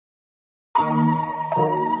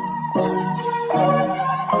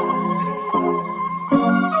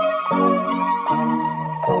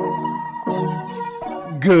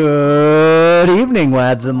Good evening,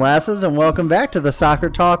 lads and lasses, and welcome back to the Soccer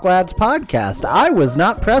Talk Lads podcast. I was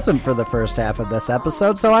not present for the first half of this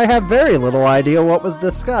episode, so I have very little idea what was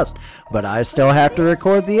discussed, but I still have to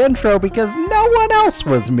record the intro because no one else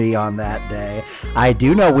was me on that day. I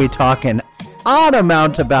do know we talk an odd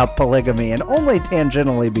amount about polygamy, and only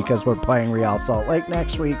tangentially because we're playing Real Salt Lake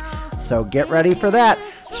next week, so get ready for that.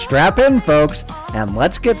 Strap in, folks, and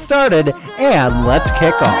let's get started, and let's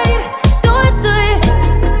kick off.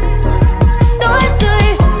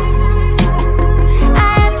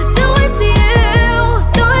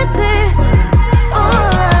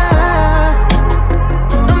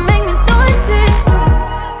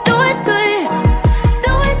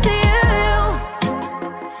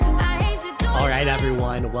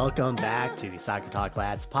 Welcome back to the Soccer Talk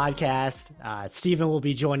Lads podcast. Stephen will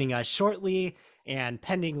be joining us shortly, and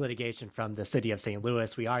pending litigation from the city of St.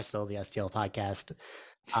 Louis, we are still the STL podcast.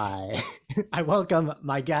 I welcome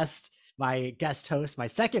my guest host, my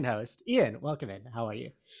second host, Ian. Welcome in. How are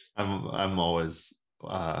you? I'm always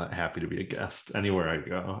happy to be a guest anywhere I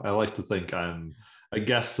go. I like to think I'm a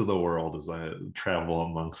guest to the world as I travel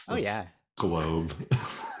amongst this globe.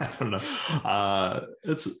 I don't know.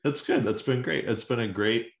 It's good. It's been great. It's been a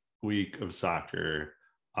great week of soccer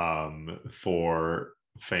for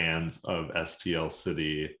fans of STL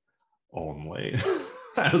City only.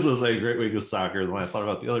 I was going to say a great week of soccer when I thought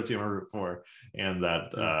about the other team I root for, and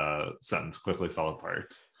that sentence quickly fell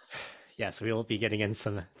apart. Yes, we will be getting in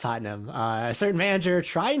some Tottenham. A certain manager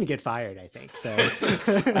trying to get fired, I think. So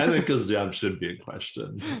I think his job should be in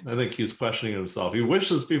question. I think he's questioning himself. He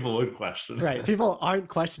wishes people would question it. Right. People aren't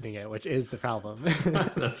questioning it, which is the problem.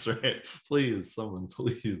 That's right. Please, someone,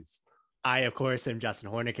 please. I, of course, am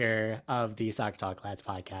Justin Horniker of the Soccer Talk Lads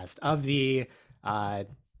podcast, of the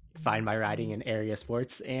Find My Riding in Area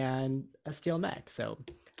Sports and STL Mac. So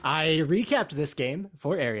I recapped this game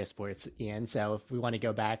for Area Sports, Ian. So if we want to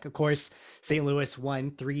go back, of course, St. Louis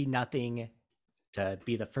won 3-0 to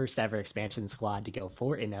be the first ever expansion squad to go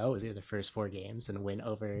 4-0. It was the first 4 games and win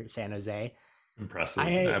over San Jose. Impressive.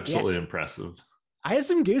 Absolutely impressive. I had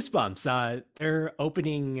some goosebumps. Their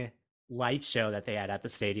opening light show that they had at the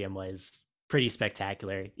stadium was pretty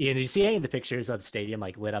spectacular. Ian, did you see any of the pictures of the stadium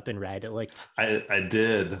like lit up in red? It looked... I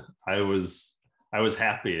did. I was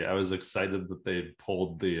happy. I was excited that they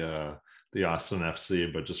pulled the Austin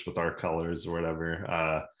FC, but just with our colors or whatever.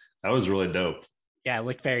 That was really dope. Yeah, it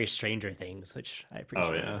looked very Stranger Things, which I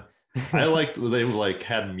appreciate. Oh yeah, I liked they like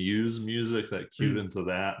had Muse music that cued into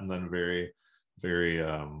that, and then very, very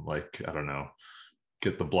like I don't know,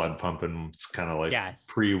 get the blood pumping. It's kind of like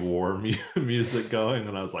pre-war music going,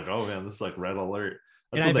 and I was like, oh man, this is like Red Alert.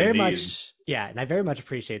 That's and I very much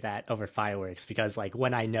appreciate that over fireworks, because like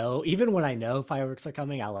when I know fireworks are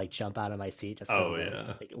coming, I'll like jump out of my seat just because of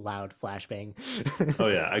the like, loud flashbang. Oh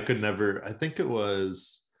yeah, I could never. I think it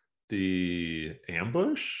was the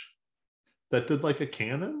ambush that did like a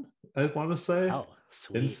cannon, I want to say,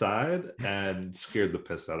 inside, and scared the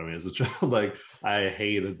piss out of me as a child. Like I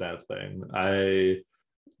hated that thing.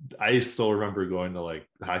 I still remember going to like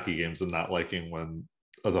hockey games and not liking when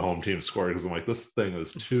the home team scored, because I'm like, this thing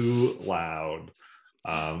is too loud.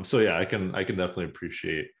 So yeah, I can definitely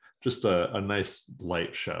appreciate just a nice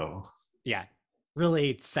light show. Yeah,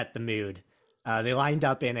 really set the mood. They lined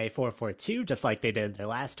up in a 4-4-2, just like they did their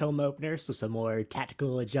last home opener. So some more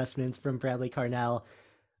tactical adjustments from Bradley Carnell,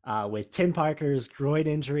 with Tim Parker's groin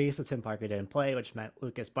injury. So Tim Parker didn't play, which meant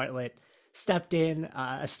Lucas Bartlett stepped in,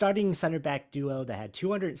 a starting center back duo that had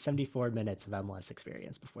 274 minutes of MLS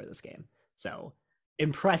experience before this game. So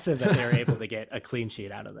impressive that they were able to get a clean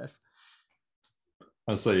sheet out of this.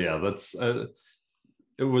 So yeah, that's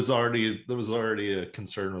there was already a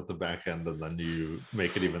concern with the back end, and then you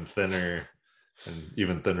make it even thinner, and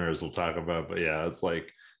even thinner as we'll talk about. But yeah, it's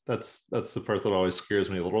like that's the part that always scares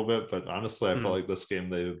me a little bit. But honestly, I felt like this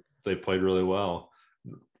game they played really well.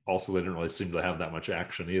 Also, they didn't really seem to have that much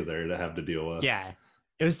action either to have to deal with. Yeah,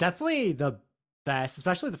 it was definitely the best,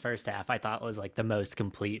 especially the first half. I thought was like the most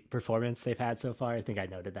complete performance they've had so far. I think I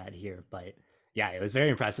noted that here, but yeah, it was very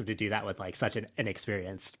impressive to do that with like such an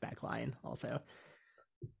inexperienced back line also.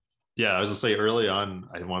 Yeah, I was gonna say early on,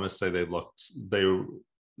 I want to say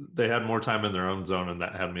they had more time in their own zone, and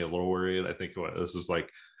that had me a little worried. I think this was like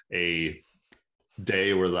a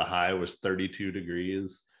day where the high was 32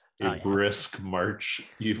 degrees. Brisk March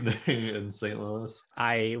evening in St. Louis.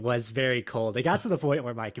 I was very cold. It got to the point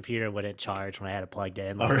where my computer wouldn't charge when I had it plugged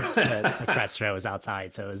in. Like, the press row was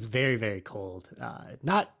outside, so it was very, very cold.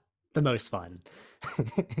 Not the most fun.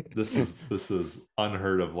 This is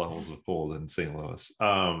unheard of levels of cold in St. Louis.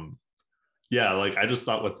 Yeah, like I just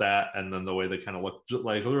thought with that, and then the way they kind of looked,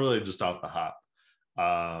 like literally just off the hop,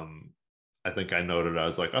 I think I noted, I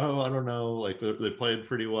was like, oh, I don't know. Like they played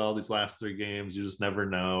pretty well these last 3 games. You just never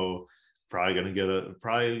know. Probably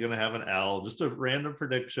gonna have an L. Just a random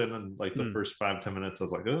prediction. And like the first 5-10 minutes, I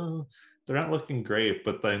was like, oh, they're not looking great.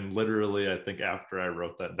 But then literally, I think after I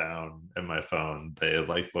wrote that down in my phone, they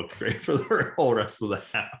like looked great for the whole rest of the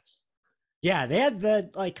half. Yeah, they had the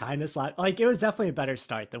like kind of slot. Like it was definitely a better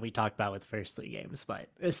start than we talked about with the first 3 games, but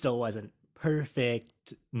it still wasn't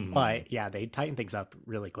perfect. Mm-hmm. But yeah, they tightened things up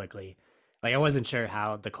really quickly. Like I wasn't sure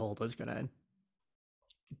how the cold was gonna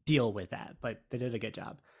deal with that, but they did a good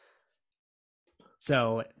job.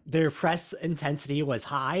 So their press intensity was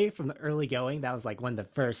high from the early going. That was like one of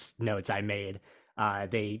the first notes I made.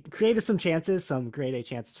 They created some chances, some grade A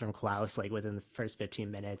chances from Klaus, like within the first 15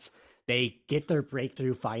 minutes. They get their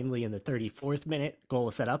breakthrough finally in the 34th minute. Goal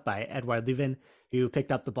was set up by Edouard Leuven, who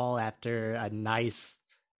picked up the ball after a nice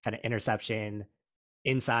kind of interception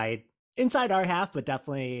inside our half, but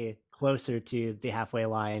definitely closer to the halfway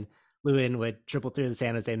line. Lewin would dribble through the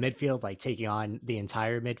San Jose midfield, like taking on the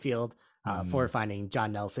entire midfield, for finding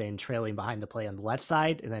John Nelson trailing behind the play on the left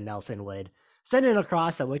side. And then Nelson would send it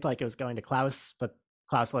across that looked like it was going to Klaus, but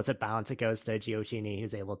Klaus lets it bounce. It goes to Gioacchini,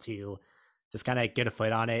 who's able to just kind of get a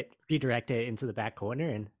foot on it, redirect it into the back corner,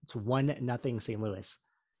 and it's 1-0 St. Louis.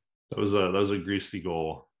 That was a greasy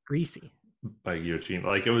goal. Greasy. By Gioacchini.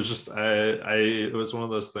 Like it was just it was one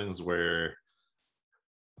of those things where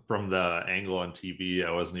from the angle on TV,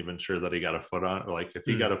 I wasn't even sure that he got a foot on it. Like if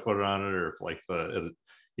he got a foot on it, or if like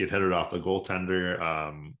he'd hit it off the goaltender,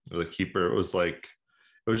 the keeper. It was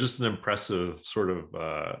just an impressive sort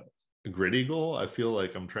of gritty goal. I feel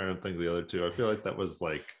like I'm trying to think of the other two. I feel like that was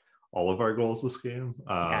like all of our goals this game.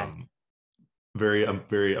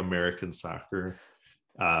 Very American soccer.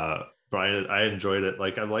 But I enjoyed it.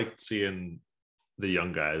 Like I liked seeing the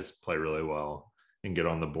young guys play really well and get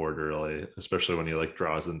on the board early, especially when he like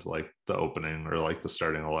draws into like the opening or like the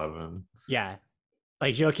starting 11. Yeah,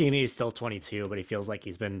 like Gioacchini is still 22, but he feels like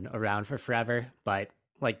he's been around for forever. But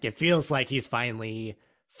like it feels like he's finally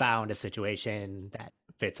found a situation that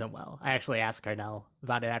fits him well. I actually asked Carnell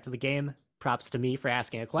about it after the game. Props to me for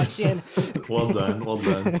asking a question. Well done.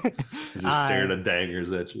 He stared at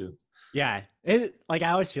daggers at you. Yeah, like I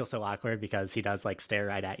always feel so awkward because he does like stare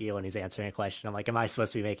right at you when he's answering a question. I'm like, am I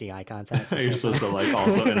supposed to be making eye contact? You're supposed to like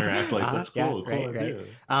also interact. Like that's cool. Yeah,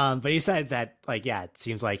 right. But he said that like, yeah, it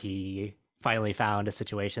seems like he finally found a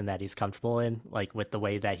situation that he's comfortable in. Like with the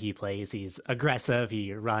way that he plays, he's aggressive,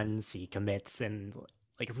 he runs, he commits, and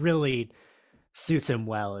like really suits him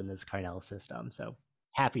well in this Carnell system. So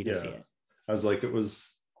happy to see it. I was like,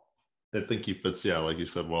 I think he fits, like you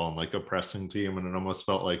said, well in like a pressing team, and it almost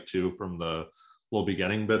felt like too from the little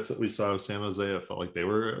beginning bits that we saw of San Jose, I felt like they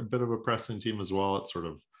were a bit of a pressing team as well. It sort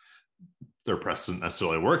of their press didn't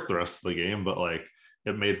necessarily work the rest of the game, but like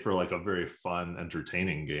it made for like a very fun,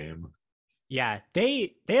 entertaining game. Yeah,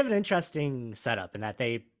 they have an interesting setup in that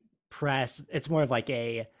they press. It's more of like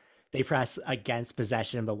they press against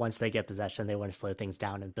possession, but once they get possession, they want to slow things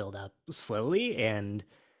down and build up slowly. And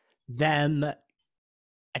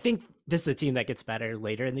I think this is a team that gets better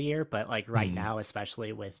later in the year, but like right now,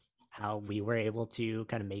 especially with how we were able to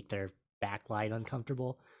kind of make their back line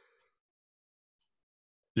uncomfortable.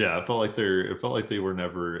 Yeah, it felt like they were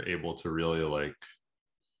never able to really like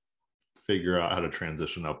figure out how to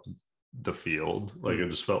transition up the field. Like it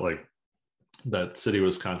just felt like that City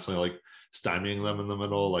was constantly like stymieing them in the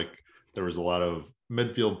middle. Like there was a lot of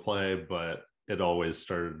midfield play, but it always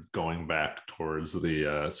started going back towards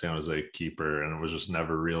the San Jose keeper, and it was just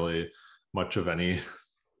never really much of any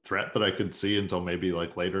threat that I could see until maybe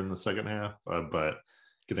like later in the second half, but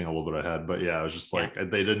getting a little bit ahead. But yeah, it was just like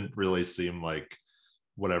they didn't really seem like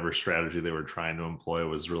whatever strategy they were trying to employ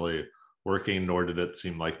was really working, nor did it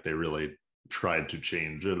seem like they really tried to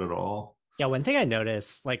change it at all. Yeah, one thing I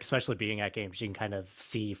noticed, like especially being at games, you can kind of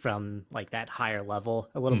see from like that higher level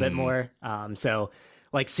a little bit more. So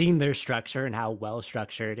like seeing their structure and how well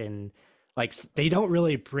structured, and like they don't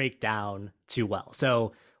really break down too well.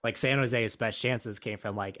 So like San Jose's best chances came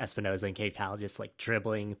from like Espinoza and Cade Cowell just like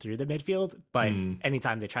dribbling through the midfield. But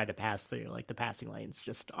anytime they tried to pass through, like the passing lanes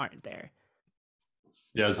just aren't there.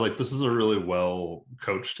 Yeah, it's like this is a really well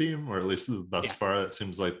coached team, or at least thus far, it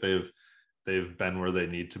seems like they've been where they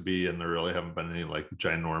need to be, and there really haven't been any like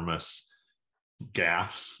ginormous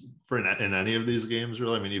gaffes in any of these games,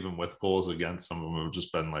 really. I mean, even with goals against, some of them have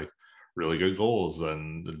just been like really good goals,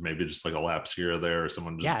 and maybe just like a lapse here or there, or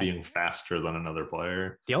someone just being faster than another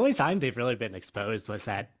player. The only time they've really been exposed was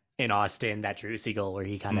that in Austin, that Driussi goal where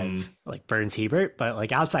he kind of like burns Hebert. But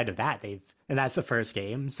like outside of that, and that's the first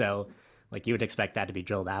game, so like you would expect that to be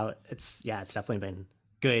drilled out. It's definitely been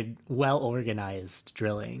good, well-organized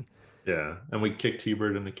drilling. Yeah, and we kicked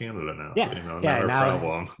Hebert into Canada now. Yeah, so, not our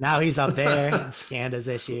problem. Now he's up there. It's Canada's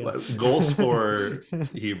issue. Goal scorer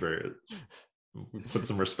Hebert. Put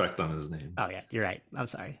some respect on his name. Oh yeah, you're right. I'm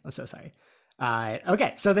sorry. I'm so sorry.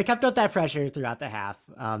 Okay, so they kept up that pressure throughout the half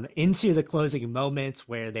into the closing moments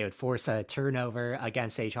where they would force a turnover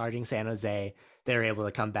against a charging San Jose. They were able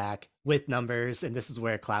to come back with numbers, and this is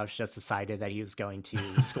where Klaus just decided that he was going to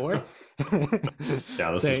score.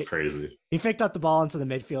 Yeah, this is crazy. He picked up the ball into the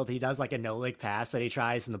midfield. He does like a no-look pass that he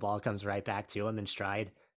tries, and the ball comes right back to him in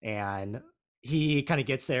stride. And he kind of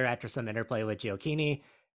gets there after some interplay with Gioacchini,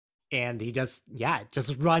 and he just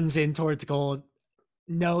runs in towards goal.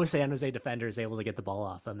 No San Jose defender is able to get the ball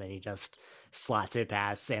off him, and he just slots it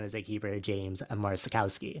past San Jose keeper James and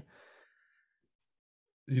Marsakowski.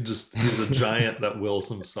 He's a giant that wills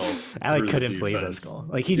himself. I couldn't believe this goal.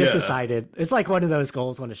 Like he just decided. It's like one of those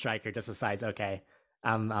goals when a striker just decides, okay,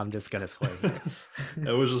 I'm just gonna score here.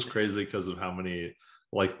 It was just crazy because of how many,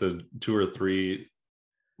 like the 2 or 3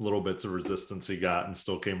 little bits of resistance he got and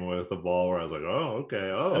still came away with the ball where I was like, oh,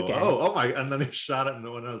 okay. Oh my. And then he shot it, and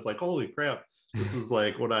I was like, holy crap. This is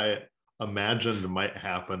like what I imagined might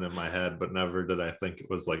happen in my head, but never did I think it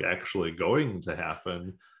was like actually going to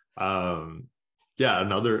happen.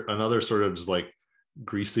 Another sort of just like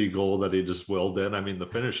greasy goal that he just willed in. I mean, the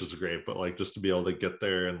finish is great, but like just to be able to get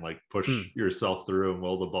there and like push yourself through and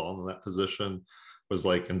will the ball in that position was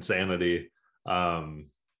like insanity. I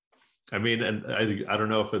mean, and I don't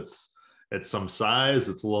know if it's some size.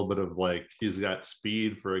 It's a little bit of like he's got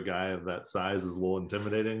speed for a guy of that size is a little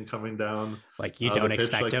intimidating coming down. Like you don't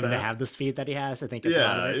expect like him to have the speed that he has. I think it's a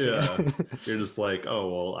lot of it too. You're just like, oh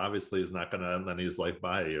well, obviously he's not gonna, and then he's like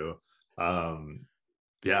by you.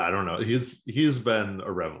 I don't know. He's been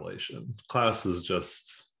a revelation. Klaus is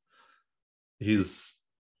just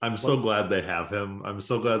I'm so glad they have him. I'm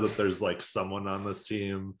so glad that there's like someone on this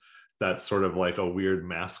team that's sort of like a weird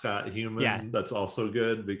mascot human that's also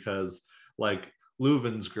good, because like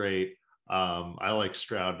Leuven's great. I like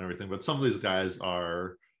Stroud and everything, but some of these guys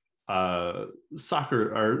are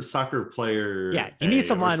soccer player. Yeah, you need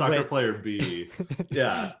someone soccer player B.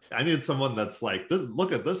 Yeah, I need someone that's like,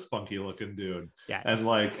 look at this funky looking dude. Yeah,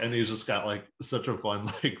 and he's just got like such a fun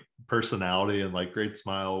like personality and like great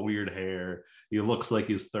smile, weird hair. He looks like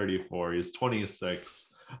he's 34. He's 26.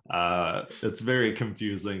 It's very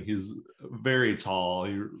confusing. He's very tall.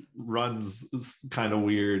 He runs kind of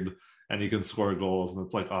weird, and he can score goals. And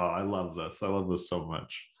it's like, oh, I love this. I love this so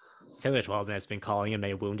much. Tillage Waldman has been calling him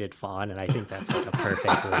a wounded fawn, and I think that's like a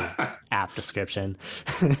perfectly apt description.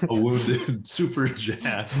 A wounded, super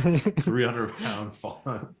jacked, 300-pound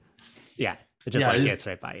fawn. Yeah, it just gets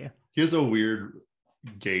right by you. He has a weird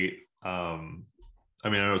gait. I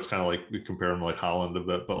mean, I know it's kind of like we compare him to like Holland a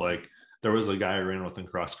bit, but like there was a guy I ran with in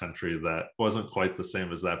cross country that wasn't quite the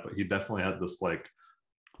same as that, but he definitely had this like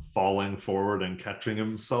falling forward and catching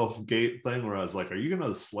himself gait thing where I was like, are you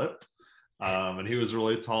gonna slip? And he was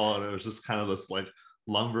really tall, and it was just kind of this like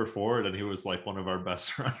lumber forward, and he was like one of our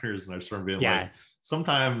best runners. And I just remember being like,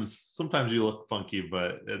 sometimes you look funky,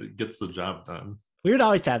 but it gets the job done. We would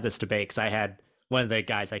always have this debate, because I had one of the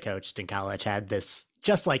guys I coached in college had this,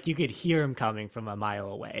 just like you could hear him coming from a mile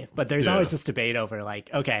away. But there's always this debate over like,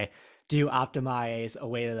 okay, do you optimize a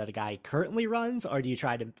way that a guy currently runs, or do you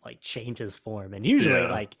try to like change his form? And usually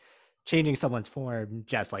like changing someone's form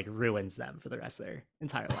just like ruins them for the rest of their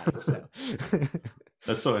entire life. So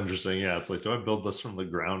that's so interesting. Yeah, it's like, do I build this from the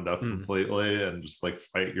ground up completely and just like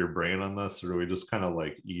fight your brain on this, or do we just kind of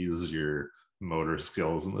like ease your motor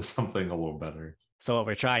skills into something a little better? So what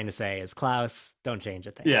we're trying to say is, Klaus, don't change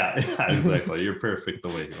a thing. Yeah, exactly. You're perfect the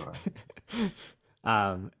way you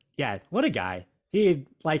are. What a guy. He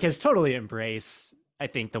like has totally embraced, I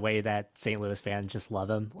think, the way that St. Louis fans just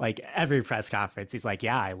love him. Like every press conference, he's like,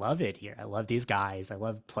 yeah, I love it here. I love these guys. I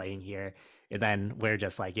love playing here. And then we're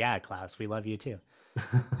just like, yeah, Klaus, we love you too.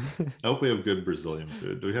 I hope we have good Brazilian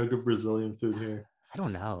food. Do we have good Brazilian food here? I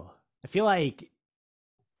don't know. I feel like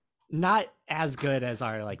not as good as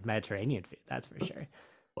our like Mediterranean food, that's for sure.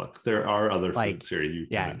 Look, there are other foods here you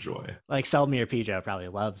can enjoy. Like Selmir Pijo probably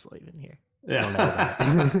loves living here.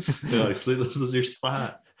 Yeah. They're like, see, this is your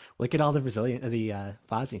spot. Look at all the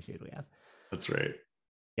Bosnian food we have. That's right.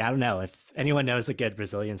 Yeah, I don't know. If anyone knows a good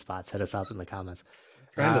Brazilian spots, hit us up in the comments.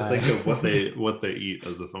 Trying to think of what they eat,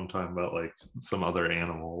 as if I'm talking about like some other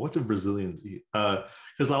animal. What do Brazilians eat?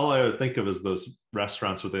 Because all I would think of is those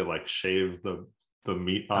restaurants where they like shave the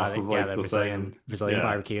meat off of like the Brazilian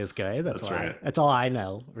barbecue is good. That's right. That's all I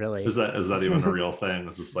know, really. Is that even a real thing?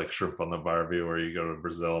 Is this like shrimp on the barbie where you go to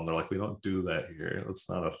Brazil and they're like, we don't do that here. That's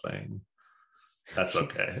not a thing. That's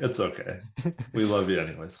okay. It's okay. We love you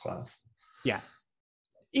anyways, class. Yeah.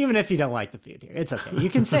 Even if you don't like the food here, it's okay. You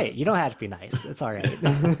can say it. You don't have to be nice. It's all right.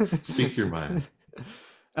 Speak your mind.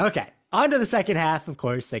 Okay. On to the second half, of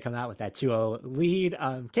course. They come out with that 2-0 lead.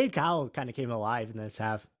 Cade Cowell kind of came alive in this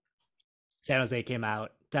half. San Jose came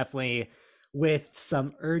out definitely with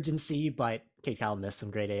some urgency, but Cade Cowell missed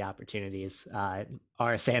some grade A opportunities.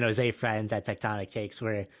 Our San Jose friends at Tectonic Takes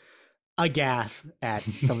were aghast at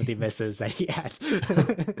some of the misses that he had.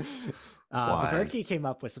 Berkey came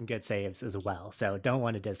up with some good saves as well, so don't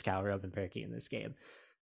want to discount Robin Berkey in this game.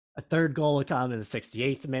 A third goal would come in the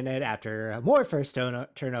 68th minute after more first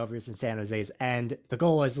turnovers in San Jose's end. The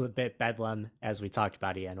goal was a bit bedlam, as we talked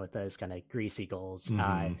about, Ian, with those kind of greasy goals.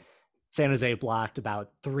 Mm-hmm. San Jose blocked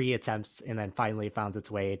about 3 attempts and then finally found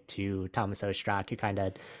its way to Thomas Ostrak, who kind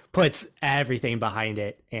of puts everything behind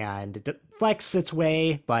it and deflects its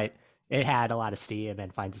way, but it had a lot of steam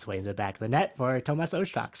and finds its way into the back of the net for Thomas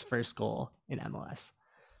Ostrak's first goal in MLS.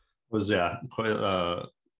 Was quite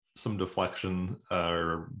some deflection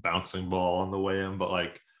or bouncing ball on the way in, but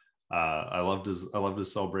like I loved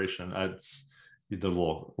his celebration. It's he did a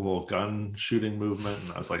little gun shooting movement,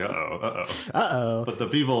 and I was like, uh-oh. But the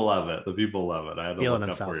people love it. I had to look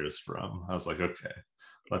up where he was from. I was like, okay,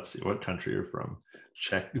 let's see what country you're from.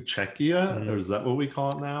 Czechia, or is that what we call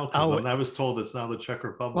it now? Because then I was told it's now the Czech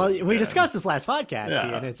Republic. Well, we discussed this last podcast,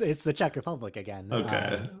 and it's the Czech Republic again.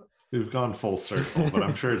 Okay, we've gone full circle, but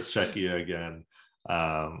I'm sure it's Czechia again.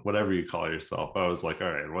 Whatever you call yourself. I was like,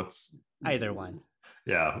 all right, what's either one?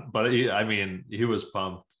 Yeah, but he was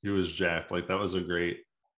pumped. He was jacked. Like that was a great.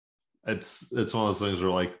 It's one of those things where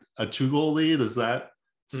like a 2-goal lead, is that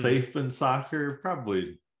safe in soccer?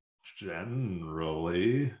 Probably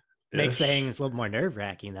generally. Makes saying it's a little more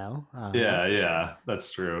nerve-wracking though.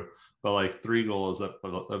 That's true. But like 3 goals,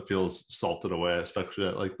 that feels salted away, especially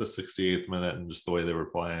at like the 68th minute and just the way they were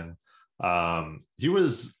playing.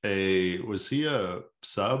 Was he a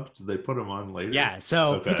sub? Did they put him on later? Yeah,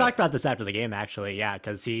 so we talked about this after the game actually. Yeah,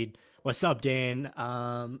 because he was subbed in.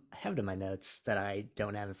 I have it in my notes that I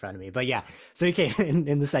don't have in front of me, but yeah, so he came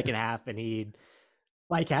in the second half and he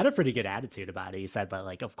like had a pretty good attitude about it. He said that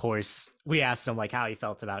like, of course, we asked him like how he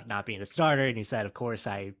felt about not being a starter, and he said, of course,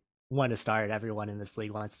 I want to start. Everyone in this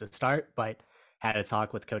league wants to start, but had a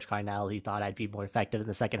talk with Coach Carnell. He thought I'd be more effective in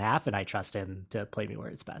the second half, and I trust him to play me where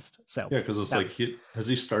it's best. So yeah, because it's like, has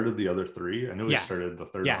he started the other 3? I knew he started the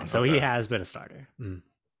third one. Yeah, so he has been a starter.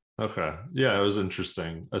 Okay. Yeah, it was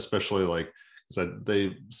interesting, especially like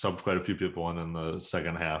they subbed quite a few people in the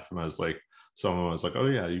second half, and I was like, someone was like, oh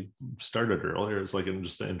yeah, you started earlier. It's like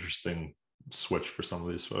just an interesting switch for some of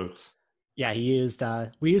these folks. Yeah,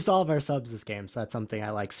 we used all of our subs this game, so that's something I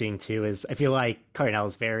like seeing too. Is I feel like Carnell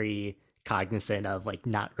is very cognizant of like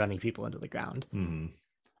not running people into the ground. Mm-hmm.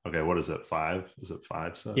 Okay, what is it? 5? Is it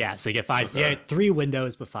 5 subs? Yeah, so you get 5. Okay. You get 3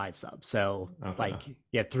 windows but 5 subs. So like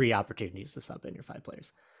you have 3 opportunities to sub in your 5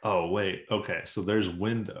 players. Oh wait, okay. So there's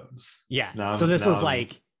windows. Yeah. So this was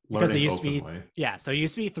like because it used to be so it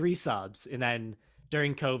used to be 3 subs, and then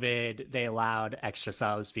during COVID they allowed extra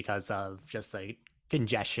subs because of just the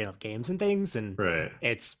congestion of games and things, and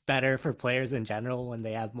it's better for players in general when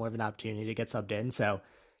they have more of an opportunity to get subbed in. So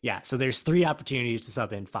yeah, so there's 3 opportunities to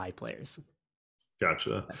sub in 5 players.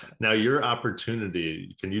 Gotcha. Now your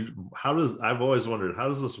opportunity, I've always wondered, how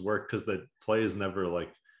does this work? Because the play is never like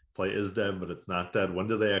play is dead, but it's not dead. When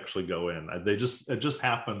do they actually go in? It just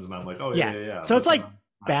happens, and I'm like, oh yeah. So it's like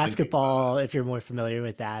basketball, if you're more familiar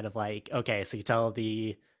with that, of like, okay, so you tell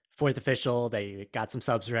the 4th official they got some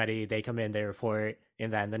subs ready, they come in, they report,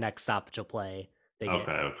 and then the next stoppage will play.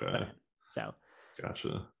 Okay. So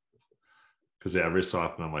gotcha. Because every so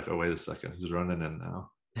often I'm like, oh wait a second, he's running in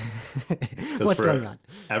now. What's going on?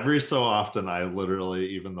 Every so often I literally,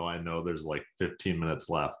 even though I know there's like 15 minutes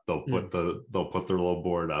left, they'll put their little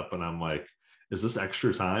board up, and I'm like, is this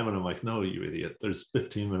extra time? And I'm like, no, you idiot, there's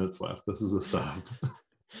 15 minutes left. This is a sub.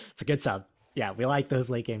 It's a good sub. Yeah, we like those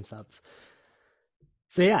late game subs.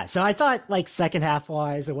 So I thought like second half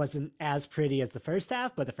wise, it wasn't as pretty as the first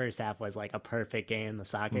half, but the first half was like a perfect game of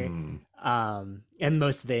soccer. And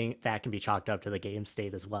most of that can be chalked up to the game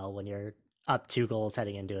state as well. When you're up 2 goals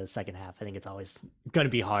heading into a second half, I think it's always going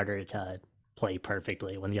to be harder to play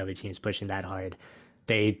perfectly when the other team's pushing that hard.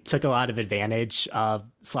 They took a lot of advantage of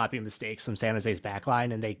sloppy mistakes from San Jose's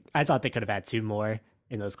backline, and I thought they could have had 2 more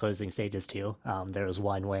in those closing stages too. There was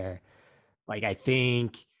one where, like, I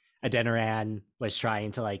think Adeniran was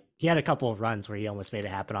trying to he had a couple of runs where he almost made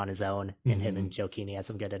it happen on his own, and him and Giochini had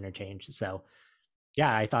some good interchange. So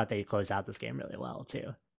yeah, I thought they closed out this game really well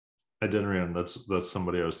too. Adeniran, that's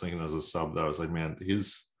somebody I was thinking as a sub that I was like, man,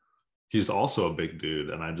 he's he's also a big dude,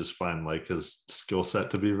 and I just find like his skill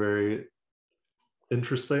set to be very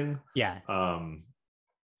interesting. Yeah.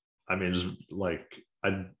 I mean, just like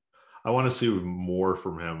I want to see more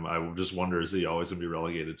from him. I just wonder, is he always gonna be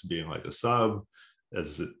relegated to being like a sub?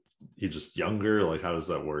 Is he just younger? Like, how does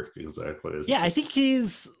that work exactly? I think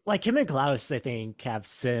he's like him and Klaus, I think, have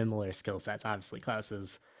similar skill sets. Obviously, Klaus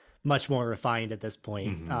is much more refined at this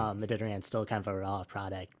point. Mm-hmm. Midran's still kind of a raw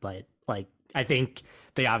product, but like I think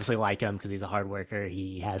they obviously like him because he's a hard worker.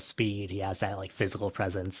 He has speed. He has that like physical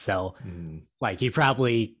presence. So like he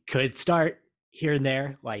probably could start here and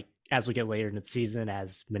there, like as we get later in the season,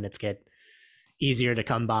 as minutes get easier to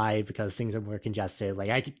come by because things are more congested. Like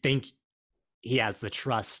I think he has the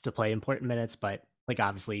trust to play important minutes, but like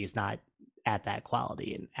obviously he's not at that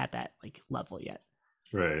quality and at that like level yet.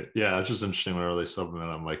 Right. Yeah, it's just interesting whenever they sub him in.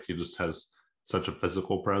 I'm like, he just has such a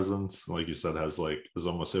physical presence. Like you said, is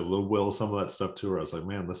almost able to will some of that stuff too. Where I was like,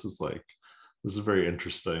 man, this is very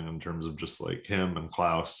interesting in terms of just like him and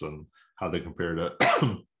Klaus and how they compare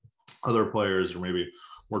to other players or maybe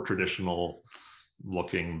more traditional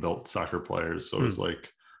looking built soccer players. So it's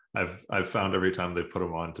like I've found every time they put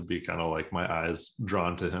him on to be kind of like my eyes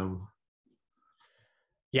drawn to him.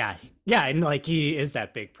 Yeah, and like he is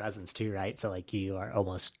that big presence too, right? So like you are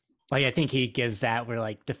almost like I think he gives that where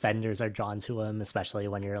like defenders are drawn to him, especially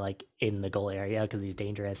when you're like in the goal area because he's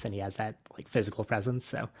dangerous and he has that like physical presence.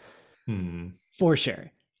 So for sure.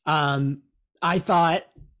 I thought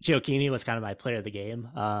Gioacchini was kind of my player of the game.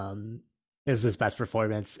 It was his best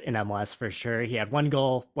performance in MLS for sure. He had 1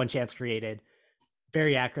 goal, 1 chance created,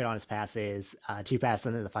 very accurate on his passes, 2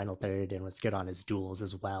 passes in the final third, and was good on his duels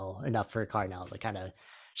as well. Enough for Carnell to kind of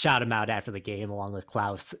shout him out after the game, along with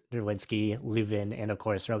Klaus, Nerwinski, Leuven, and of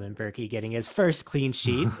course Roman Berkey getting his first clean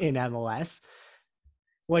sheet in MLS.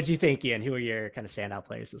 What do you think, Ian? Who are your kind of standout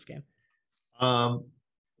players this game?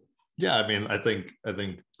 Yeah, I mean, I think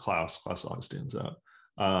Klaus always stands out.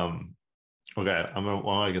 Okay, I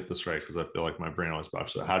want to get this right because I feel like my brain always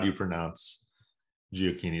botches it. How do you pronounce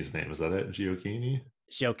Gioacchini's name? Is that it? Gioacchini?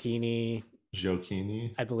 Gioacchini,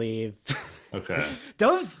 I believe. Okay.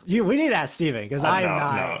 We need to ask Steven because I'm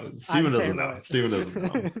not. No, Steven doesn't know. Steven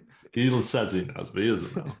doesn't know. He says he knows, but he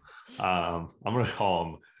doesn't know. I'm gonna call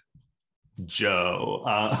him Joe.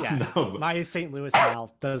 My St. Louis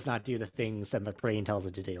mouth does not do the things that my brain tells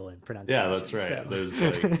it to do in pronunciation. Yeah, that's right. So. There's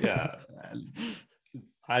like,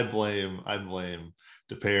 I blame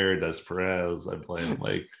Depere, Perez. I blame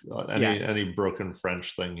like any broken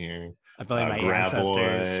French thing here. I blame my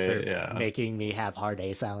ancestors for making me have hard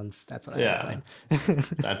A sounds. That's what I blame.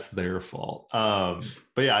 That's their fault. But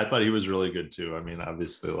yeah, I thought he was really good too. I mean,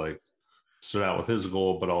 obviously like stood out with his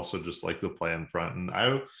goal, but also just like the play in front. And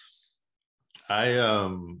I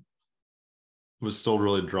was still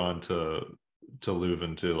really drawn to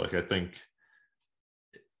Leuven too. Like I think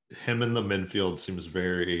him in the midfield seems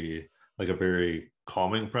very like a very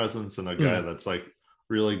calming presence and a guy that's like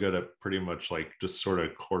really good at pretty much like just sort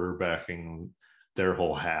of quarterbacking their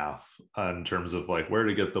whole half in terms of like where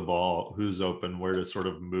to get the ball, who's open, where to sort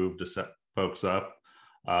of move to set folks up.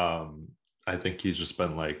 I think he's just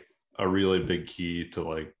been like a really big key to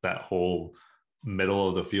like that whole middle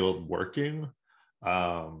of the field working.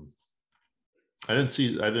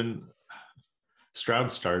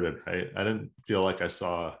 Stroud started, right? I didn't feel like I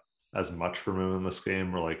saw as much from him in this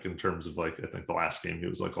game, or like in terms of like I think the last game he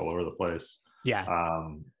was like all over the place. Yeah.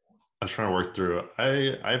 I was trying to work through it.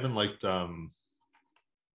 I even liked or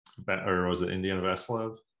was it Indiana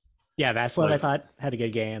Vasilev? Yeah, Vasilev like, I thought had a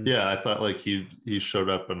good game. Yeah, I thought like he showed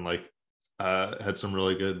up and like had some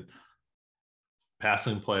really good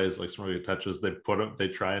passing plays, like some really good touches. They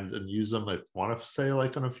try and use them. I want to say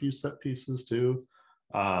like on a few set pieces too.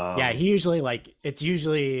 He usually it's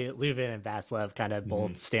usually Leuven and Vasilev kind of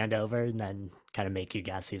both stand over and then kind of make you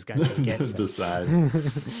guess who's going to take it. So. Decide.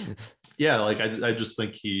 Yeah, like I just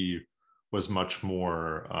think he was much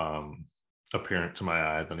more apparent to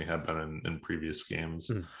my eye than he had been in previous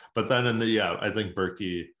games. But then I think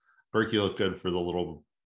Berkey looked good for the little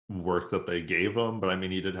work that they gave him, but I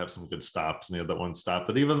mean he did have some good stops, and he had that one stop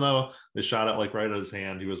that even though they shot it like right at his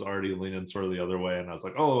hand, he was already leaning sort of the other way, and I was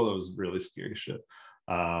like, oh, that was really scary shit.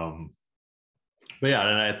 But yeah,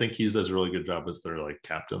 and I think he does a really good job as their like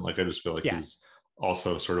captain. Like I just feel like he's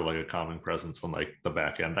also sort of like a calming presence on like the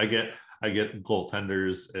back end. I get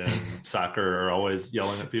goaltenders in soccer are always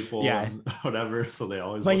yelling at people and whatever, so they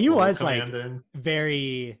always. But he was commanding.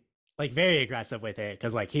 Like very aggressive with it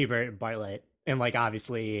because like Hebert and Bartlett, and like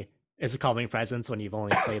obviously it's a calming presence when you've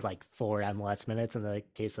only played like 4 MLS minutes in the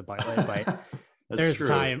case of Bartlett. But there's a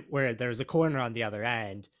time where there's a corner on the other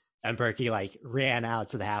end. And Berkey like ran out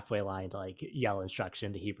to the halfway line to like yell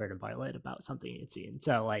instruction to Hebert and Bartlett about something he'd seen.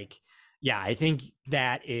 So like, yeah, I think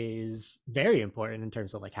that is very important in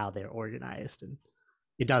terms of like how they're organized, and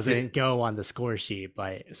it doesn't go on the score sheet,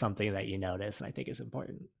 but something that you notice, and I think is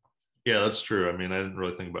important. Yeah, that's true. I mean, I didn't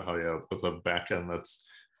really think about how, with a back end that's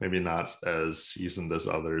maybe not as seasoned as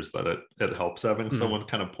others, that it helps having someone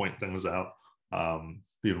kind of point things out.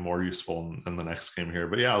 Be even more useful in the next game here.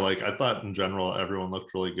 But yeah, like I thought in general, everyone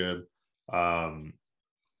looked really good.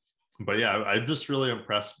 But yeah, I'm just really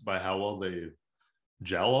impressed by how well they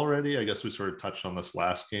gel already. I guess we sort of touched on this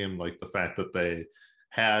last game, like the fact that they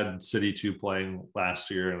had City 2 playing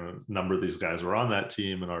last year, and a number of these guys were on that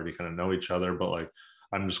team and already kind of know each other. But like,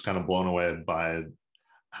 I'm just kind of blown away by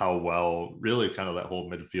how well really kind of that whole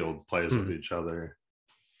midfield plays with each other.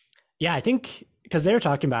 Yeah, I think because they were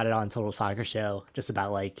talking about it on Total Soccer Show, just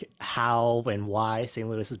about like how and why St.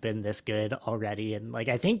 Louis has been this good already. And like,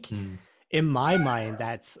 I think in my mind,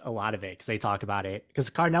 that's a lot of it, because they talk about it, because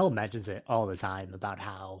Carnell mentions it all the time about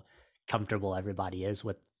how comfortable everybody is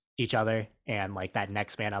with each other and like that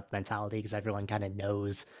next man up mentality, because everyone kind of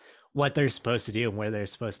knows what they're supposed to do and where they're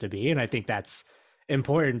supposed to be. And I think that's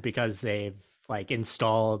important because they've like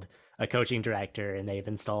installed a coaching director and they've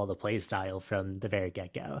installed a play style from the very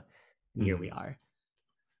get-go. And here we are.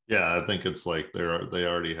 Yeah, I think it's like they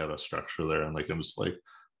already had a structure there, and they can just like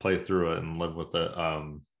play through it and live with it.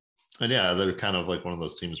 And yeah, they're kind of like one of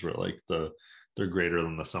those teams where like they're greater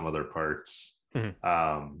than the sum of their parts.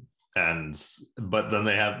 But then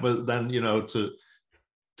you know, to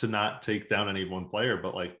not take down any one player,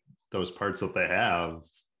 but like those parts that they have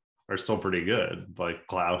are still pretty good. Like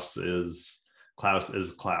Klaus is Klaus.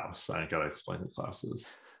 I gotta explain who Klaus is.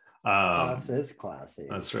 Klaus is classy.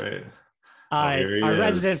 That's right. Our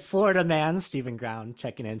resident Florida man, Stephen Ground,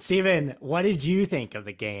 checking in. Stephen, what did you think of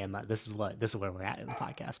the game? This is where we're at in the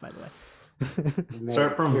podcast, by the way.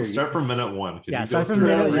 Start from minute one. Start from minute one.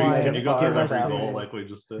 Can you go through every goal like we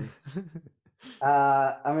just did?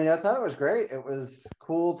 I mean, I thought it was great. It was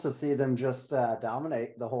cool to see them just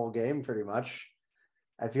dominate the whole game, pretty much.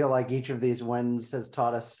 I feel like each of these wins has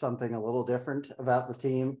taught us something a little different about the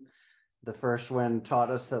team. The first win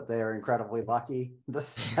taught us that they are incredibly lucky. The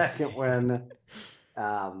second win,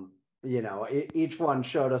 you know, each one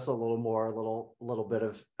showed us a little bit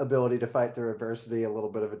of ability to fight through adversity, a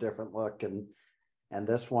little bit of a different look. And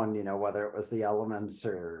this one, you know, whether it was the elements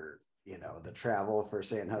or, you know, the travel for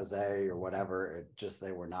San Jose or whatever, it just,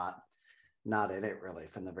 they were not in it really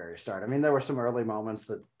from the very start. I mean, there were some early moments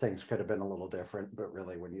that things could have been a little different, but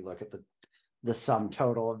really when you look at the sum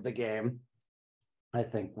total of the game, I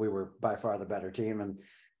think we were by far the better team, and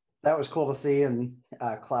that was cool to see. And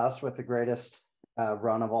Klaus with the greatest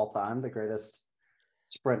run of all time, the greatest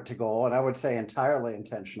sprint to goal, and I would say entirely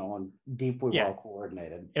intentional and deeply well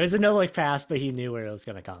coordinated. It was a no-look pass, but he knew where it was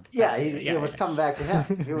going to come. Yeah, it was coming back to him.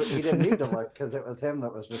 He didn't need to look because it was him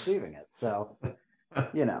that was receiving it. So,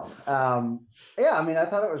 you know, yeah, I mean, I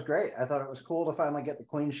thought it was great. I thought it was cool to finally get the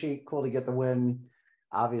clean sheet, cool to get the win.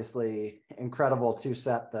 Obviously, incredible to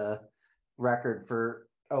set the record for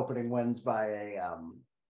opening wins by a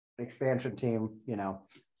expansion team. You know,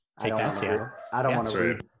 I don't want to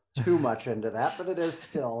read too much into that, but it is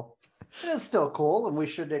still cool, and we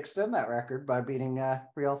should extend that record by beating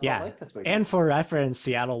Real Salt Lake this week. And for reference,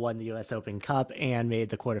 Seattle won the U.S. Open Cup and made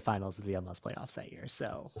the quarterfinals of the MLS playoffs that year.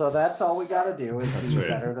 So that's all we got to do is be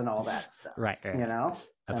better than all that stuff. Right. You know,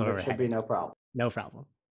 that's what should be no problem. No problem.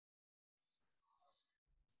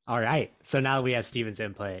 All right. So now we have Steven's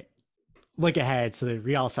input. Look ahead to the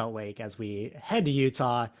Real Salt Lake as we head to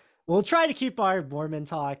Utah. We'll try to keep our Mormon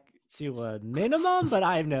talk to a minimum, but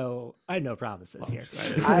I have no promises here.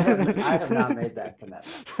 I have not made that commitment.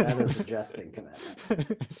 That is a jesting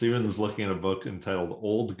commitment. Steven's looking at a book entitled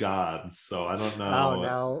Old Gods, so I don't know. Oh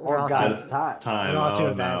no, or God's Time. We're off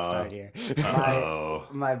to a bad start here.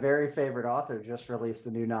 My very favorite author just released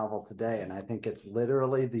a new novel today, and I think it's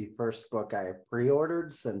literally the first book I have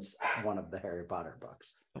pre-ordered since one of the Harry Potter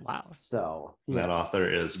books. Wow. So that author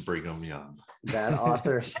is Brigham Young. That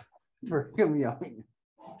author's Brigham Young.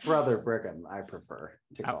 Brother Brigham, I prefer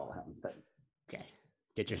to call him. But okay,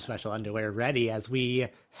 get your special underwear ready as we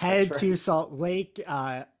head to Salt Lake.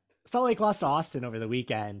 Salt Lake lost to Austin over the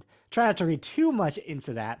weekend. Try not to read too much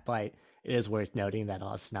into that, but it is worth noting that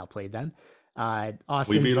Austin outplayed them.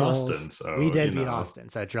 We beat Austin, so we did beat Austin.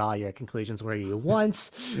 So draw your conclusions where you want.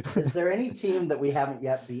 Is there any team that we haven't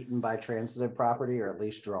yet beaten by transitive property, or at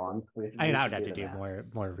least drawn? I would have to do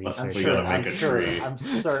more research. I'm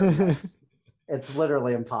certain. It's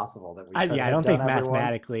literally impossible that we. I don't think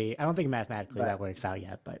mathematically that works out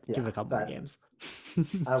yet. But give it a couple more games.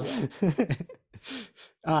 I will.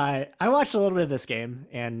 I watched a little bit of this game,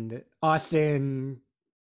 and Austin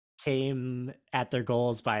came at their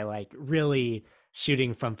goals by like really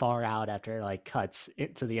shooting from far out after like cuts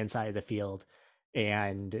into the inside of the field.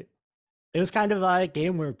 And it was kind of a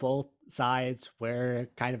game where both sides were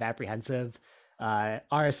kind of apprehensive.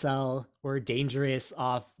 RSL were dangerous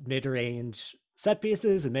off mid-range set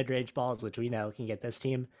pieces and mid-range balls, which we know can get this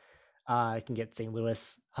team. Can get St.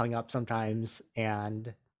 Louis hung up sometimes,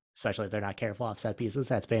 and especially if they're not careful off set pieces.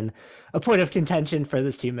 That's been a point of contention for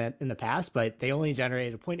this team in the past, but they only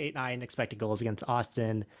generated 0.89 expected goals against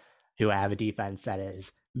Austin, who have a defense that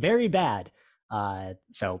is very bad.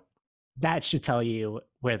 So that should tell you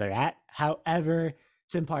where they're at. However,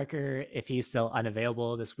 Tim Parker, if he's still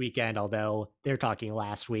unavailable this weekend, although they're talking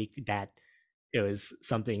last week that it was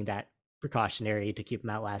something that precautionary to keep him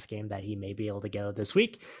out last game, that he may be able to go this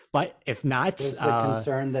week. But if not, there's the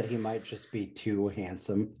concern that he might just be too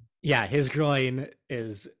handsome. Yeah, his groin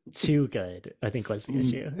is too good, I think was the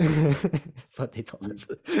issue. That's what they told us.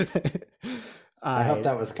 I hope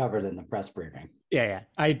that was covered in the press briefing. Yeah.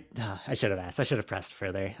 I should have asked. I should have pressed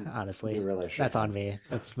further, honestly. You really should. That's on me.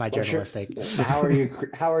 That's my journalistic. Sure. How are you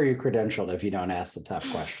credentialed if you don't ask the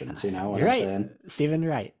tough questions? You know what You're I'm right, saying? Stephen,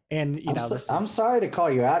 you're right. And I'm sorry to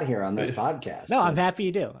call you out here on this podcast. No, I'm happy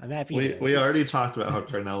you do. I'm happy you do. We already talked about how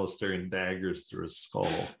Carnell is staring daggers through his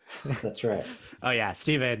skull. That's right. Oh yeah,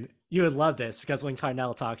 Stephen, you would love this because when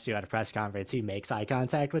Carnell talks to you at a press conference, he makes eye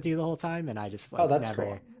contact with you the whole time, and I just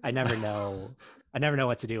cool. I never know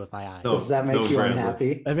what to do with my eyes. Does that make you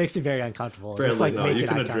unhappy? That makes me very uncomfortable. Bradley, just like making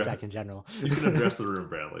eye contact in general. You can address the room,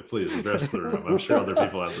 Bradley. Please address the room. I'm sure other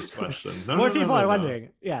people have this question. More people are wondering.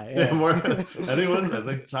 Yeah. Anyone? I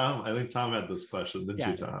think Tom had this question, didn't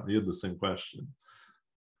you, Tom? You had the same question.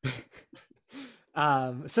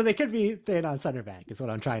 So they could be thin on center back, is what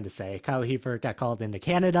I'm trying to say. Kyle Heaper got called into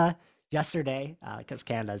Canada yesterday because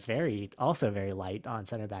Canada is also very light on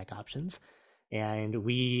center back options. And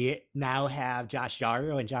we now have Josh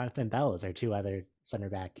Yarrow and Jonathan Bell as our two other center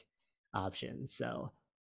back options. So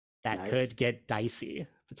that could get dicey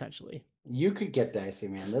potentially. You could get dicey,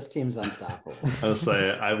 man. This team's unstoppable. I would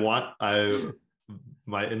say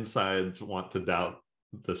my insides want to doubt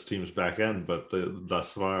this team's back end, but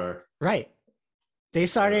thus far, right. They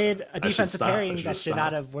started a defensive pairing that should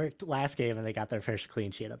not have worked last game, and they got their first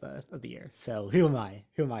clean sheet of the year. So who am I?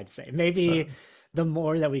 Who am I to say? Maybe the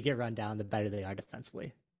more that we get run down, the better they are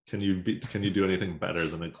defensively. Can you do anything better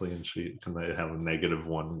than a clean sheet? Can they have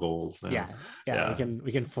 -1 goals now? Yeah.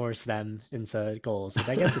 We can force them into goals, which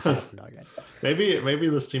I guess is happened already. Maybe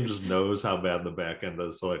this team just knows how bad the back end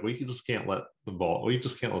is. So like we just can't let the ball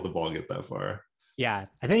get that far. Yeah,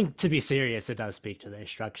 I think to be serious, it does speak to their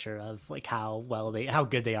structure of like how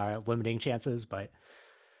good they are at limiting chances, but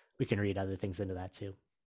we can read other things into that too.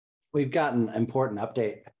 We've got an important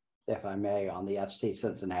update, if I may, on the FC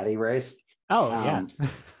Cincinnati race. Yeah.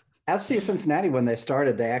 FC Cincinnati, when they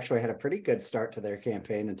started, they actually had a pretty good start to their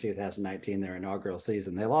campaign in 2019, their inaugural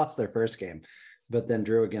season. They lost their first game, but then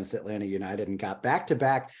drew against Atlanta United and got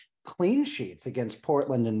back-to-back clean sheets against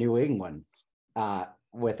Portland and New England,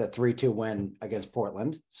 with a 3-2 win against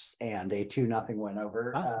Portland and a 2-0 win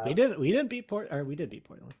over. We didn't beat Portland. We did beat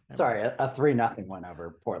Portland. Sorry, a 3-0 win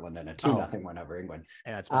over Portland and a 2-0 win over England.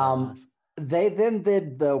 Yeah, that's they then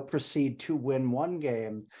did, though, proceed to win one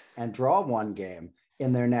game and draw one game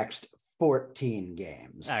in their next 14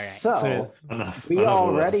 games. All right. So we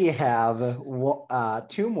already have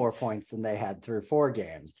 2 more points than they had through 4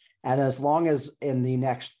 games. And as long as in the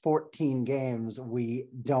next 14 games, we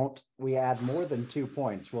add more than 2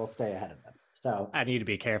 points, we'll stay ahead of them. So I need to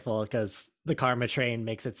be careful because the karma train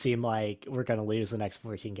makes it seem like we're going to lose the next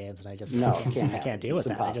 14 games. And I just can't deal with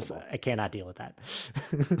that. Impossible. I cannot deal with that.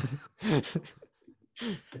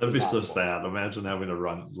 That'd be so sad. Imagine having to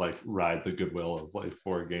ride the goodwill of like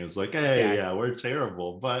 4 games. Like, hey, yeah, we're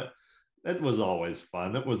terrible, but it was always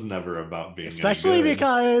fun. It was never about being especially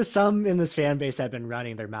because some in this fan base have been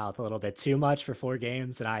running their mouth a little bit too much for 4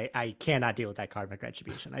 games, and I cannot deal with that karmic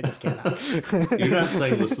retribution. I just cannot. You're not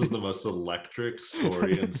saying this is the most electric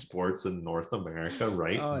story in sports in North America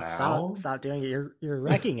now? Stop doing it. You're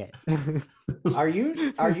wrecking it. Are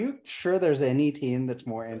you sure there's any team that's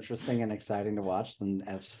more interesting and exciting to watch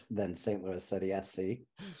than St. Louis City SC?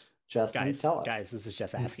 Justin, tell us. Guys, this is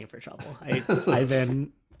just asking for trouble.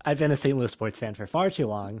 I've been a St. Louis sports fan for far too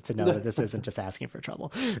long to know that this isn't just asking for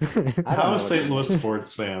trouble. How St. Louis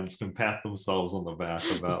sports fans can pat themselves on the back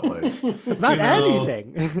about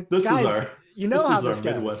anything. This Guys, is our how this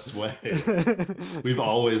Midwest way. They've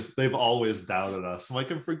always doubted us. I'm like,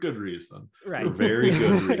 and for good reason. Right. For very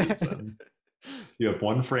good reason. You have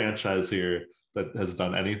one franchise here that has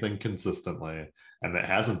done anything consistently, and it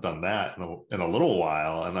hasn't done that in a little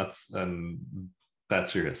while, and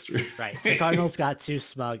that's your history. Right. The Cardinals got too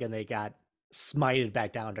smug and they got smited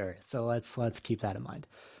back down to earth. So let's keep that in mind.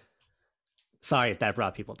 Sorry if that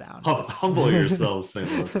brought people down. Humble yourselves, St.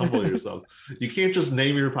 Louis. Humble yourselves. You can't just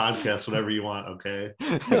name your podcast whatever you want, okay?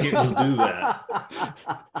 You can't just do that.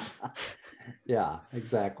 Yeah,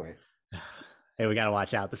 exactly. Hey, we got to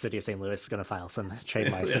watch out. The city of St. Louis is going to file some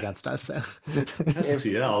trademarks against us. So.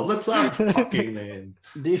 STL, that's our fucking name.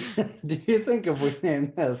 Do you think if we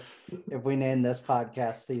name this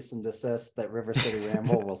podcast Cease and Desist, that River City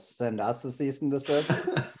Ramble will send us a cease and desist?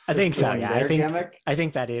 I think so. Yeah, I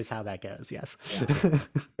think that is how that goes. Yes. Yeah,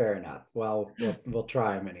 fair enough. Well, we'll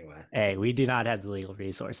try them anyway. Hey, we do not have the legal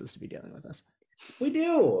resources to be dealing with this. We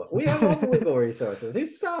do. We have all the legal resources.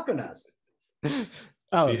 Who's stopping us?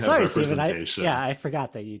 Oh, sorry, Stephen. I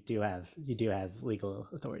forgot that you do have legal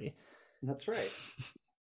authority. That's right.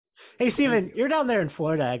 Hey, Stephen, you're down there in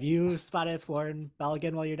Florida. Have you spotted Florin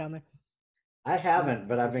Balogun while you're down there? I haven't,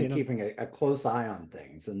 but I've been keeping a close eye on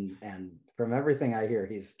things, and from everything I hear,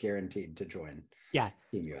 he's guaranteed to join. Yeah,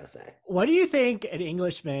 Team USA. What do you think an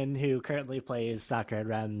Englishman who currently plays soccer at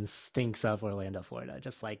Rams thinks of Orlando, Florida?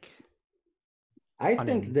 Just like, I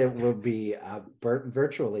think that will be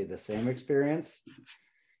virtually the same experience.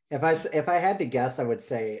 If I had to guess, I would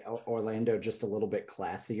say Orlando just a little bit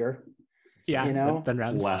classier. Yeah, than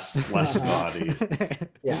Rams. Less gaudy.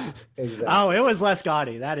 Yeah, exactly. Oh, it was less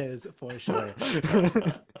gaudy. That is for sure.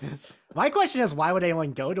 My question is, why would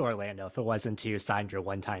anyone go to Orlando if it wasn't to sign your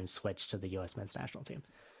one-time switch to the U.S. men's national team?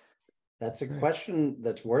 That's a question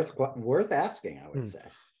that's worth asking, I would say.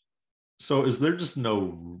 So is there just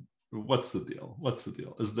no... What's the deal?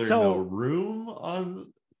 Is there no room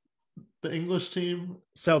on the English team?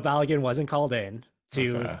 So Balogun wasn't called in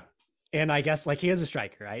to... Okay. And I guess he is a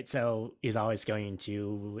striker, right? So he's always going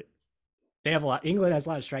to... England has a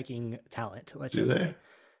lot of striking talent, let's just say.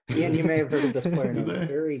 Ian, you may have heard of this player named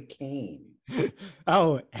Harry Kane.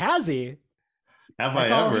 Oh, has he?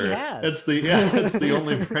 That's I ever? It's the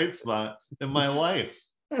only bright spot in my life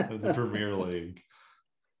in the Premier League.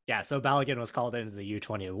 Yeah, so Balogun was called into the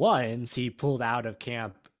U21s. He pulled out of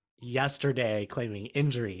camp yesterday claiming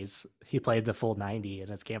injuries. He played the full 90 in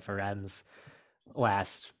his camp for Rams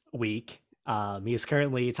last week. He's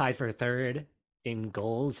currently tied for third in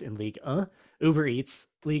goals in Ligue 1. Uber Eats,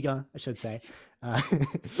 Liga, I should say.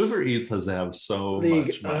 Uber Eats has to have so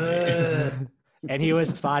much money. And he was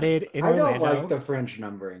spotted in Orlando. I don't like the French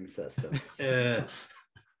numbering system.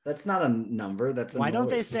 That's not a number. That's a Why noise. Don't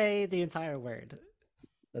they say the entire word?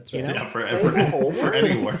 That's right. Yeah, for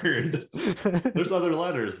any word. There's other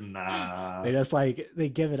letters. Nah. They just they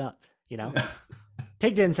give it up,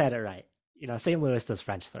 Pigden said it right. St. Louis does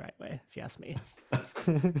French the right way, if you ask me.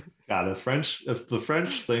 God, if the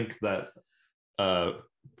French think that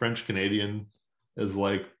French Canadian is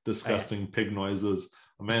like disgusting pig noises,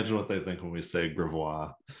 imagine what they think when we say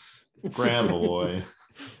Gravois. Grab a boy.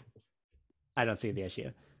 I don't see the issue.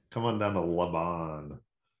 Come on down to Lebanon.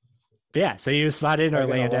 But yeah, so you spotted in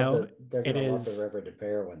Orlando. They're going to love the River de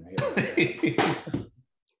Pere when they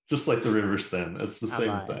just like the River Seine. It's the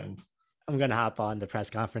same thing. I'm going to hop on the press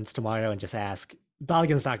conference tomorrow and just ask.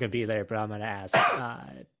 Balogun's not going to be there, but I'm going to ask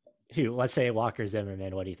let's say Walker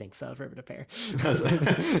Zimmerman, what he thinks of River de Pere.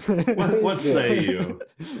 What say you?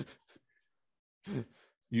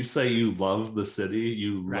 You say you love the city.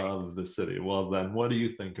 You love the city. Well, then what do you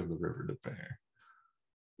think of the River de Pere?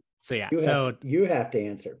 So yeah, you have to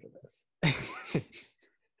answer for this.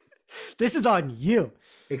 This is on you.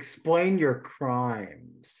 Explain your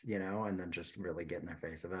crimes, and then just really get in their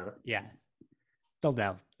face about it. Yeah, they'll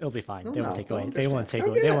know. It'll be fine. They won't take away. They won't take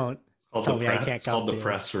away. They won't tell me I can't come. It's called the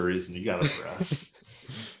press for a reason. You got to press.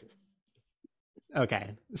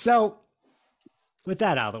 Okay, so with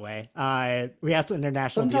that out of the way, we have some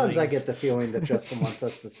international. Sometimes dealings. I get the feeling that Justin wants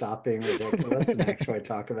us to stop being ridiculous and actually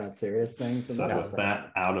talk about serious things. And with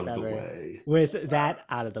that out of the way. With that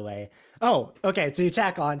out of the way. Oh, okay. So you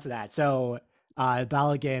tack on to that. So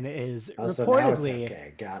Balogun is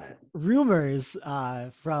reportedly got it. Rumors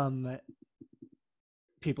from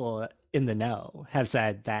people in the know have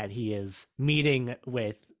said that he is meeting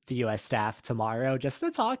with the U.S. staff tomorrow just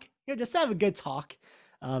to talk, just to have a good talk.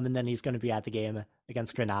 And then he's going to be at the game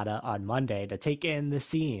against Granada on Monday to take in the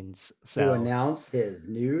scenes. So to announce his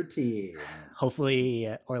new team.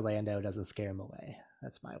 Hopefully Orlando doesn't scare him away.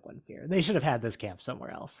 That's my one fear. They should have had this camp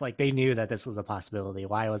somewhere else. They knew that this was a possibility.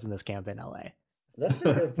 Why wasn't this camp in LA? That's a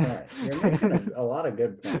good point. You're making a lot of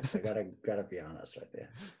good points. I gotta be honest with you.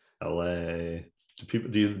 LA.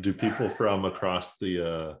 Do people from across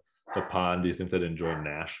the the pond, do you think they'd enjoy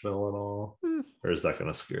Nashville at all? Or is that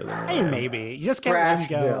going to scare them away? Hey, maybe. You just can't let him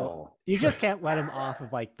go. You just can't let him off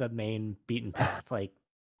of like the main beaten path. Like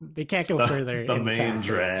they can't go further. The into main Tennessee.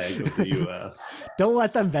 drag of the U.S. Don't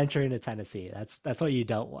let them venture into Tennessee. That's what you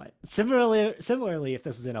don't want. Similarly, if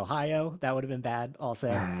this was in Ohio, that would have been bad. Also,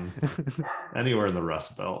 anywhere in the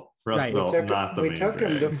Rust Belt. Right. Belt, not the main drag. We took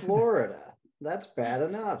him to Florida. That's bad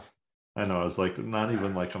enough. I know, it's like not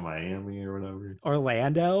even like a Miami or whatever.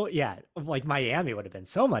 Orlando, yeah, like Miami would have been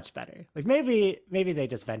so much better. Like maybe they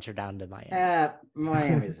just venture down to Miami.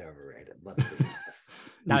 Miami's overrated. Let's be honest.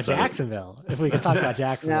 Now Jacksonville, if we could talk about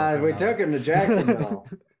Jacksonville. No, we took him to Jacksonville.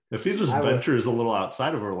 If he just ventures a little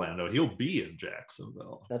outside of Orlando, he'll be in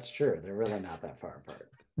Jacksonville. That's true. They're really not that far apart.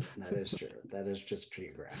 That is true. That is just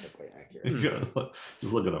geographically accurate.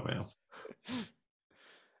 Just look at him, man.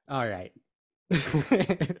 All right.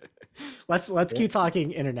 let's keep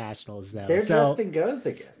talking internationals though. There Justin goes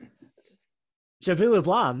again. Jabulu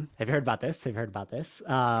Blom, have you heard about this?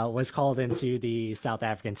 Was called into the South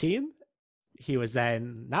African team. He was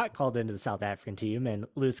then not called into the South African team, and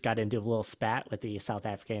Luce got into a little spat with the South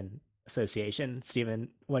African Association. Stephen,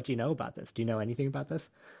 what do you know about this? Do you know anything about this?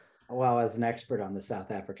 Well, as an expert on the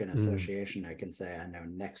South African Association, I can say I know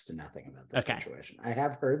next to nothing about this situation. I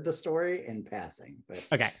have heard the story in passing, but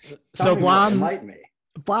so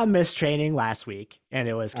Blom missed training last week, and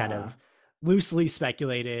it was kind of loosely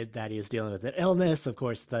speculated that he was dealing with an illness. Of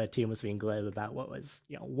course, the team was being glib about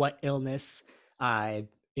what illness.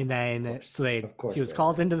 And then he was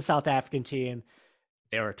called into the South African team.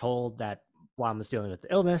 They were told that Blom was dealing with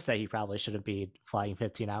the illness, that he probably shouldn't be flying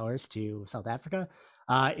 15 hours to South Africa.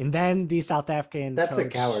 And then the South African coach, a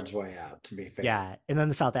coward's way out, to be fair. Yeah. And then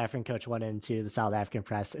the South African coach went into the South African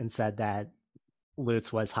press and said that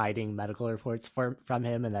Lutz was hiding medical reports from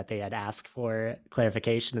him and that they had asked for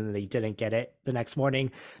clarification and they didn't get it the next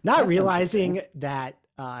morning, not realizing that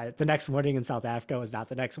the next morning in South Africa was not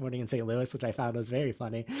the next morning in St. Louis, which I found was very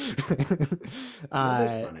funny.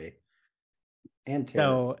 That is funny. And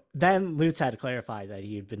so then Lutz had to clarify that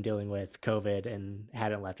he'd been dealing with COVID and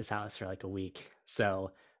hadn't left his house for like a week.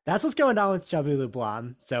 So that's what's going on with Jabulu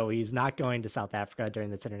Blom. So he's not going to South Africa during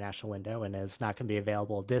this international window and is not going to be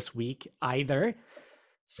available this week either.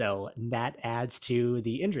 So that adds to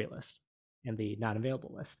the injury list and the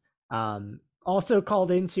non-available list. Also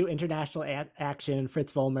called into international action,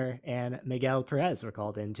 Fritz Vollmer and Miguel Perez were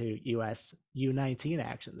called into U.S. U19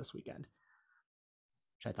 action this weekend.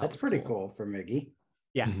 Which I thought that's pretty cool for Miggy.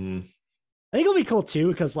 Yeah. Mm-hmm. I think it'll be cool too,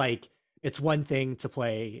 because like it's one thing to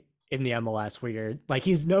play in the MLS where you're like,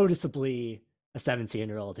 he's noticeably a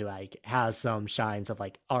 17-year-old who like has some shines of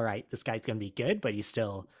like, all right, this guy's gonna be good, but he's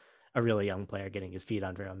still a really young player getting his feet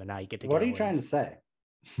under him, and now you get to. What are you trying to say?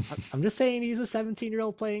 I'm just saying he's a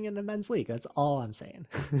 17-year-old playing in the men's league. That's all I'm saying.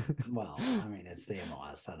 Well, I mean, it's the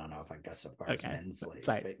MLS. I don't know if I go so far as men's league,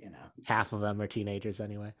 like, but half of them are teenagers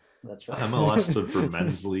anyway. That's right. MLS stood for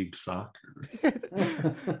men's league soccer.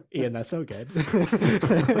 Ian, that's so good.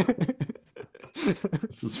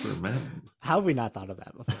 This is for men. How have we not thought of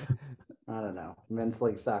that before? I don't know. Men's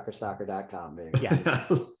league soccer.com, baby. Yeah.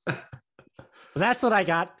 That's what I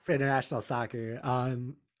got for international soccer.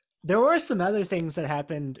 There were some other things that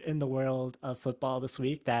happened in the world of football this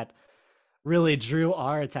week that really drew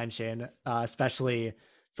our attention, especially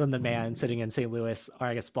from the man sitting in St. Louis,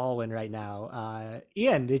 Argus Baldwin, right now.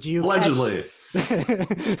 Ian, did you allegedly?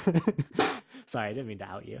 Sorry, I didn't mean to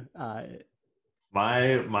out you.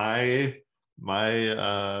 My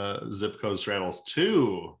zip code straddles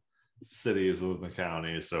 2 cities within the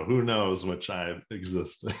county, so who knows which I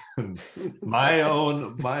exist in.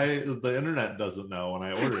 The internet doesn't know when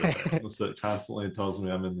I order things. It constantly tells me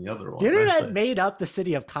I'm in the other one. The internet made up the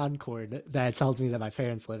city of Concord that tells me that my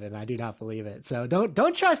parents live in. I do not believe it. So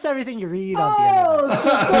don't trust everything you read on the internet.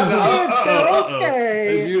 So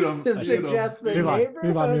okay to suggest the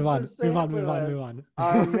neighborhoods move on.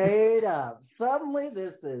 Are made up. Suddenly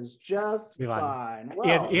this is just fine.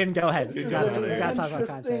 Well, Ian, go ahead. You got to talk about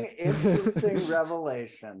content. Interesting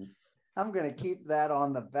revelation. I'm going to keep that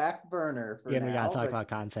on the back burner for now. We got to talk about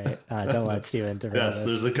Conte. Don't let Steven derail Yes,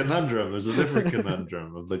 there's a conundrum. There's a different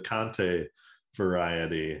conundrum of the Conte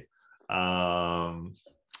variety.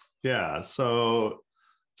 So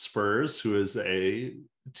Spurs, who is a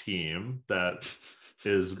team that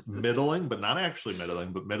is middling, but not actually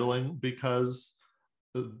middling, but middling because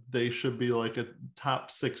they should be like a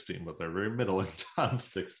top 16, but they're very middling top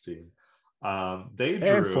 16.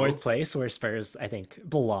 They're in fourth place, where Spurs, I think,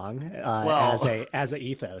 belong as an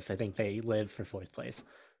ethos. I think they live for fourth place.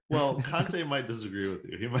 Well, Conte might disagree with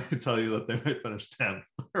you. He might tell you that they might finish 10th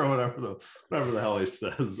or whatever the hell he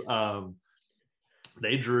says.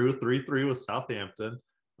 They drew 3-3 with Southampton.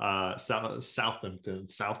 Southampton.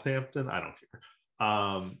 I don't care.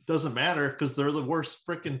 Doesn't matter because they're the worst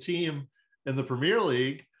freaking team in the Premier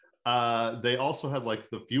League. They also had like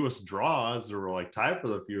the fewest draws, or were like tied for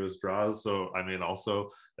the fewest draws. So I mean,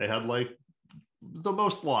 also they had like the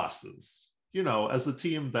most losses. You know, as a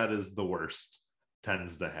team that is the worst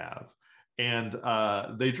tends to have. And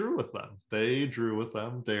they drew with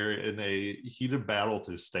them. They're in a heated battle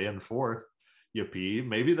to stay in fourth. Yippee.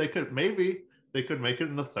 Maybe they could make it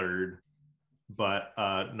in the third, but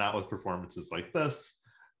not with performances like this.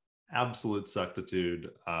 Absolute suctitude.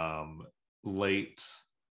 Late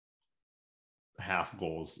half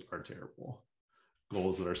goals are terrible.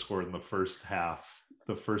 Goals that are scored in the first half,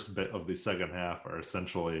 the first bit of the second half, are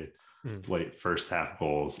essentially late first half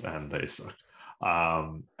goals, and they suck.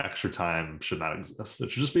 Extra time should not exist. It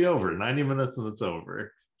should just be over. 90 minutes and it's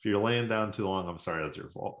over. If you're laying down too long, I'm sorry, that's your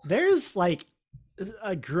fault. There's like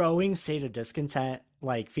a growing state of discontent.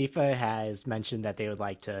 Like FIFA has mentioned that they would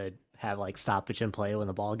like to have like stoppage and play when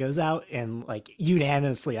the ball goes out, and like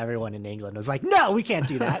unanimously everyone in England was like, no, we can't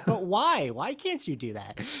do that. But why can't you do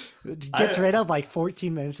that? It gets rid of like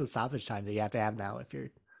 14 minutes of stoppage time that you have to have now if you're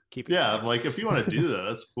keeping track. Like if you want to do that,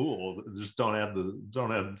 that's cool. Just don't add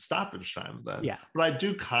stoppage time then. Yeah, but I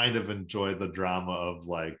do kind of enjoy the drama of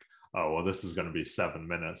like, oh well, this is going to be 7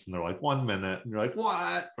 minutes, and they're like 1 minute, and you're like,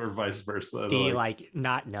 what? Or vice versa. The like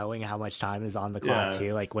not knowing how much time is on the clock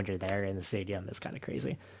too, like when you're there in the stadium, is kind of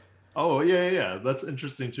crazy. Oh yeah, that's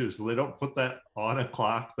interesting too. So they don't put that on a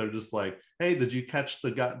clock. They're just like, hey, did you catch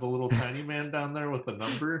the little tiny man down there with the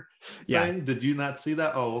number thing? Did you not see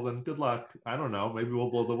that? Oh well, then good luck. I don't know, maybe we'll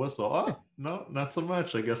blow the whistle. Oh no, not so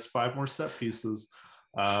much. I guess 5 more set pieces.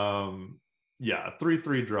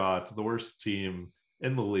 3-3 draw to the worst team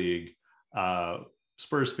in the league.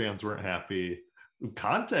 Spurs fans weren't happy.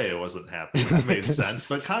 Conte wasn't happy. That made sense,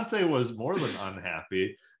 but Conte was more than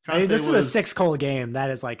unhappy. I mean, this is a 6-goal game. That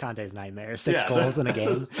is like Conte's nightmare. 6 goals in a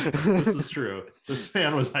game. This is true. This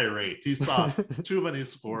man was irate. He saw too many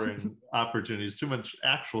scoring opportunities, too much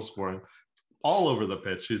actual scoring all over the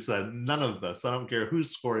pitch. He said, none of this. I don't care who's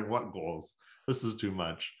scoring what goals. This is too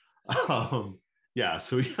much. So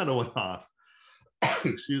he kind of went off.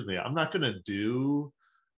 Excuse me. I'm not going to do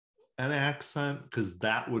an accent because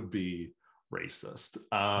that would be racist.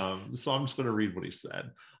 So I'm just going to read what he said.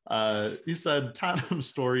 He said, Tottenham's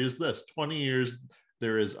story is this: 20 years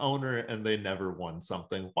there is owner and they never won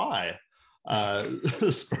something. Why?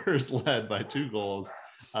 Spurs led by 2 goals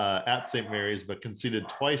at St. Mary's, but conceded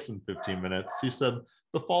twice in 15 minutes. He said,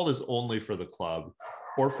 the fault is only for the club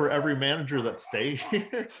or for every manager that stay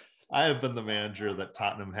here. I have been the manager that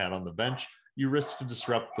Tottenham had on the bench. You risk to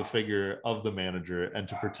disrupt the figure of the manager and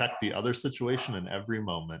to protect the other situation in every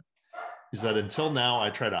moment. He said, until now, I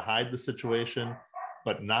try to hide the situation,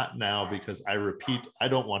 but not now, because I repeat, I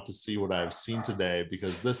don't want to see what I have seen today,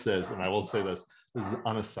 because this is, and I will say this is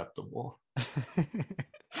unacceptable.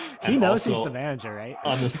 He knows he's the manager, right?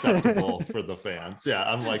 Unacceptable for the fans. Yeah,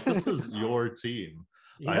 I'm like, this is your team.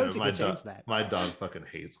 He knows he can change that. My dog fucking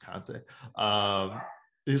hates Conte.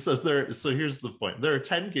 He says so here's the point. There are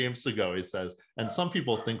 10 games to go, he says, and some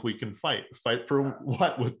people think we can fight for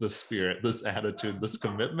what? With this spirit, this attitude, this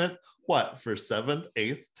commitment, what, for 7th,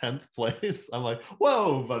 8th, 10th place? I'm like,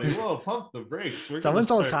 whoa, buddy, pump the brakes. Someone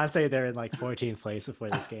told Conte they're in like 14th place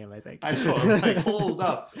before this game, I think. I know, I'm like, hold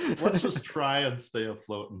up, let's just try and stay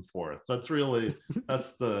afloat in 4th. That's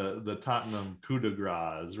the Tottenham coup de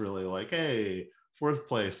grace, is really like, hey, 4th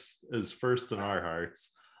place is first in our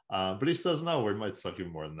hearts. But he says, no, we might suck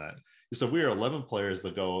even more than that. He said, we are 11 players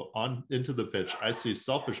that go on into the pitch. I see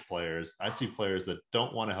selfish players. I see players that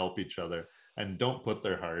don't want to help each other and don't put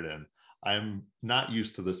their heart in. I'm not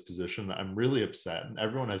used to this position. I'm really upset, and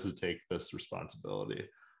everyone has to take this responsibility.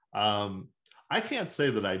 I can't say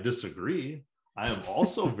that I disagree. I am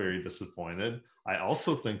also very disappointed. I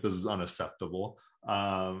also think this is unacceptable.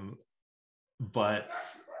 But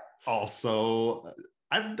also,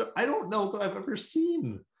 I don't know that I've ever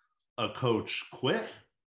seen a coach quit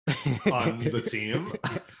on the team.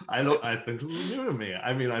 I think this is new to me.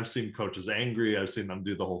 I mean, I've seen coaches angry. I've seen them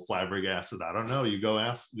do the whole flabbergasted. I don't know. You go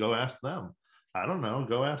ask them. I don't know.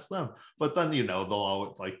 Go ask them. But then, they'll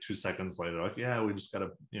all like 2 seconds later, like, yeah, we just gotta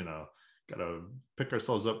pick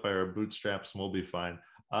ourselves up by our bootstraps and we'll be fine.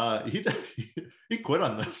 He quit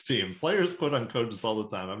on this team. Players quit on coaches all the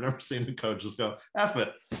time. I've never seen a coach just go, F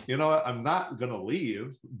it. You know what? I'm not gonna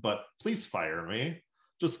leave, but please fire me.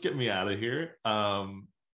 Just get me out of here.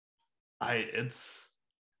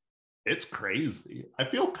 It's crazy. I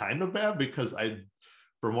feel kind of bad because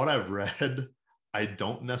from what I've read, I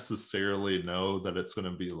don't necessarily know that it's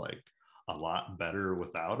going to be like a lot better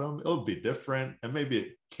without him. It'll be different, and maybe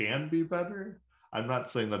it can be better. I'm not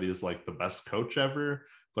saying that he's like the best coach ever,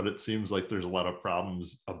 but it seems like there's a lot of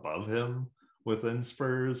problems above him within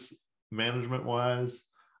Spurs management wise,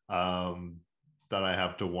 that I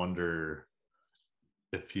have to wonder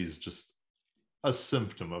if he's just a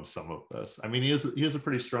symptom of some of this. I mean, he has a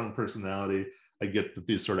pretty strong personality. I get that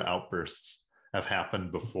these sort of outbursts have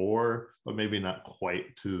happened before, but maybe not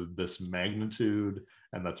quite to this magnitude.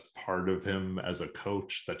 And that's part of him as a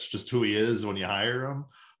coach. That's just who he is when you hire him.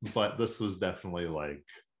 But this was definitely like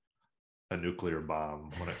a nuclear bomb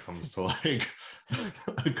when it comes to like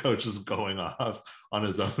a coach is going off on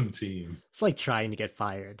his own team. It's like trying to get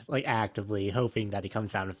fired, like actively hoping that he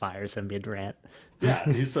comes down and fires him mid-rant. Yeah,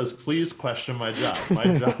 he says, please question my job.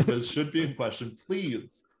 My job should be in question.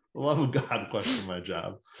 Please, for the love of God, question my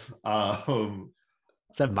job.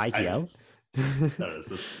 Is that Mike Yo?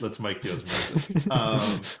 That's Mike Yo's message.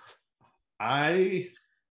 I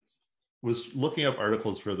was looking up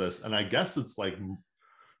articles for this, and I guess it's like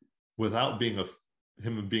without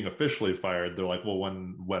him being officially fired, they're like, well,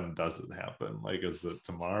 when does it happen? Like, is it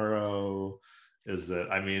tomorrow? Is it,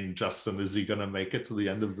 I mean, Justin, is he going to make it to the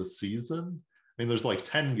end of the season? I mean, there's like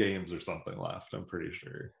 10 games or something left, I'm pretty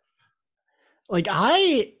sure.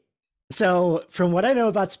 So from what I know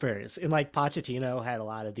about Spurs, and like Pochettino had a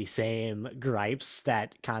lot of the same gripes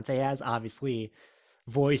that Conte has, obviously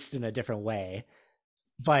voiced in a different way.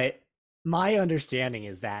 But my understanding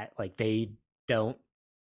is that like they don't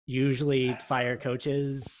usually fire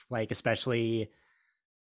coaches, like especially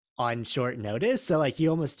on short notice. So like you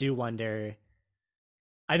almost do wonder.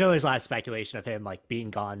 I know there's a lot of speculation of him like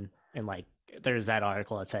being gone, and like there's that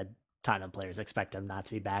article that said Tottenham players expect him not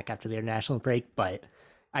to be back after the international break, but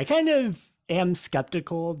I kind of am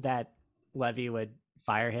skeptical that Levy would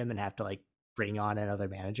fire him and have to like bring on another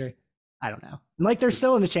manager. I don't know. Like they're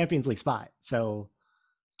still in the Champions League spot, so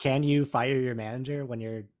can you fire your manager when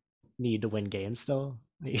you need to win games still?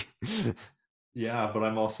 Yeah, but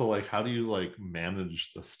I'm also like, how do you like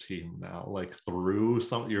manage this team now? Like through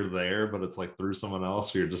you're there, but it's like through someone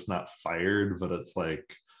else. You're just not fired, but it's like,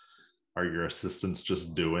 are your assistants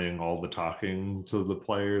just doing all the talking to the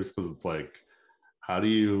players? Because it's like, how do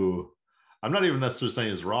you? I'm not even necessarily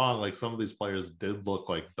saying it's wrong. Like some of these players did look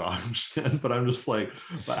like dog shit, but I'm just like,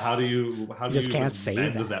 but how do you can't say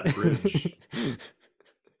that bridge?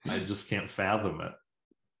 I just can't fathom it.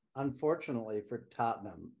 Unfortunately for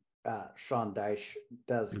Tottenham, Sean Dyche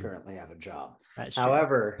does currently have a job. That's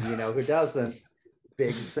However, you know who doesn't?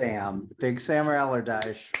 Big Sam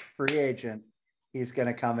Allardyce, free agent. He's going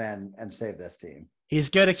to come in and save this team. He's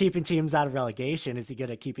good at keeping teams out of relegation. Is he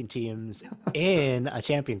good at keeping teams in a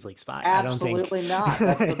Champions League spot? Absolutely not.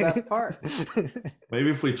 That's the best part. Maybe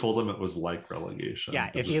if we told him it was like relegation. Yeah,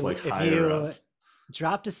 if you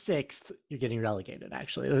drop to sixth, you're getting relegated,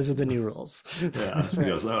 actually. Those are the new rules. Yeah, he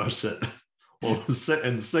goes, oh, shit. Well,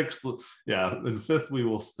 in sixth, yeah, in fifth, we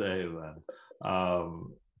will stay then.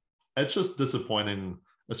 It's just disappointing,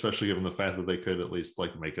 especially given the fact that they could at least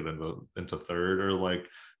like make it into third, or like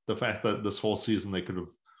the fact that this whole season they could have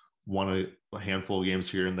won a handful of games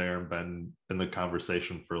here and there and been in the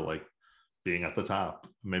conversation for like being at the top.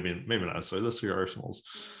 Maybe not necessarily this year. Arsenal's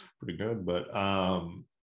pretty good, but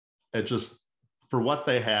it just, for what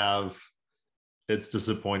they have, it's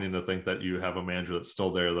disappointing to think that you have a manager that's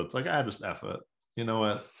still there that's like, just F it. You know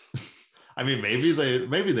what? I mean, maybe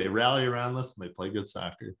they rally around this and they play good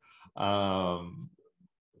soccer.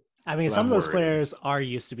 I mean, some of those players are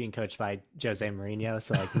used to being coached by Jose Mourinho,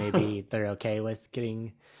 so like maybe they're okay with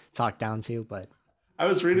getting talked down to. But I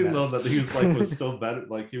was reading though that he was still better.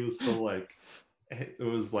 Like he was still like, it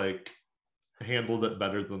was like handled it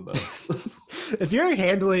better than this. If you're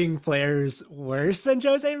handling players worse than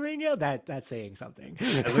Jose Mourinho, that's saying something.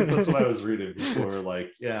 I think that's what I was reading before.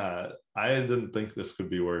 Like, yeah, I didn't think this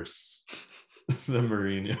could be worse than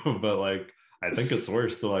Mourinho, but like I think it's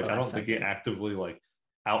worse. So like, I don't think he actively like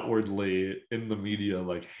outwardly in the media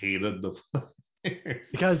like hated the players.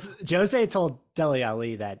 Because Jose told Dele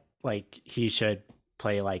Alli that like he should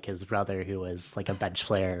play like his brother, who was like a bench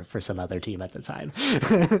player for some other team at the time.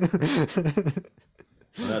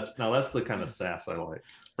 That's the kind of sass I like.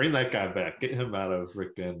 Bring that guy back. Get him out of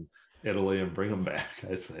freaking Italy and bring him back,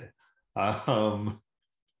 I say.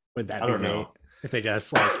 Would that be great if they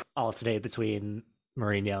just like alternate between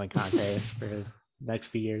Mourinho and Conte for the next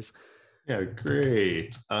few years? Yeah,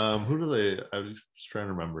 great. Who do they? I was trying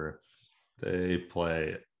to remember. They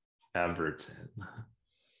play Everton.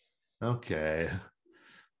 Okay.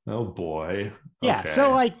 Oh boy. Yeah. Okay.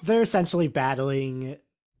 So like they're essentially battling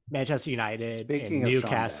Manchester United and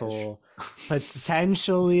Newcastle,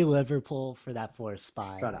 potentially Liverpool for that fourth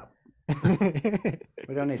spot. Shut up.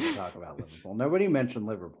 We don't need to talk about Liverpool. Nobody mentioned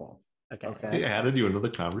Liverpool. Okay. He added you into the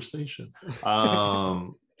conversation.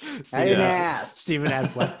 Steven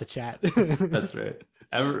has left the chat. That's right.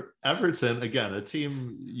 Everton, again, a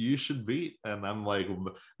team you should beat. And I'm like,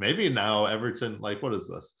 maybe now Everton, like, what is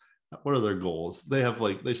this? What are their goals?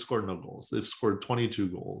 They scored no goals. They've scored 22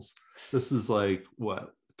 goals. This is like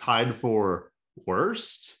what? Tied for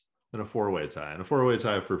worst in a four-way tie. And a four-way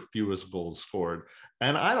tie for fewest goals scored.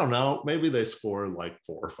 And I don't know, maybe they score like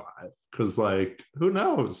 4 or 5. Because like, who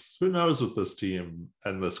knows? Who knows with this team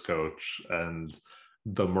and this coach and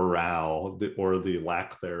the morale or the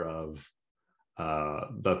lack thereof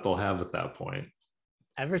that they'll have at that point.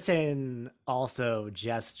 Everton also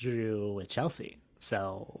just drew with Chelsea,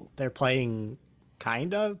 so they're playing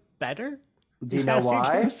kind of better. Do you know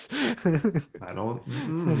why? I don't.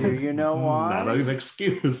 Do you know why? Not an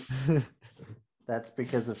excuse. That's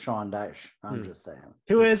because of Sean Dyche. I'm just saying.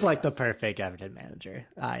 Who is like the perfect Everton manager?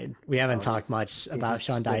 We haven't talked much about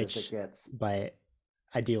Sean Dyche, but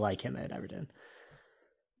I do like him at Everton.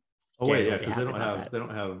 Oh wait, yeah, because they don't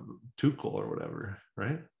have Tuchel or whatever,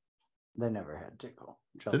 right? They never had Tuchel.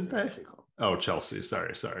 Chelsea Didn't they? Tuchel. Oh, Chelsea.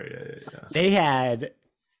 Sorry. Yeah.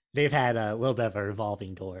 They've had a little bit of a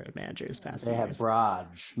revolving door of managers past. They had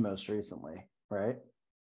Braj most recently, right?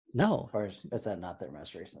 No, or is that not their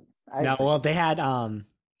most recent? No, well, they had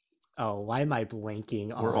why am I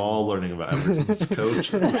blanking? We're all learning about Everton's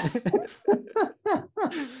coaches.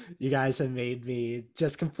 You guys have made me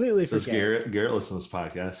just completely forget. Does Garrett listen to this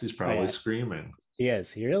podcast? He's probably screaming. He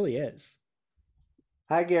is. He really is.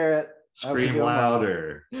 Hi, Garrett. Scream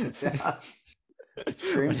louder.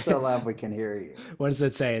 Scream so loud we can hear you. What does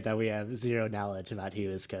it say that we have zero knowledge about who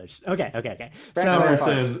is coached? Okay. Frank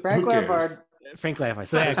Lampard. Frank Lampard.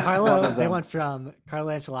 So they went from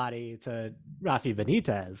Carlo Ancelotti to Rafi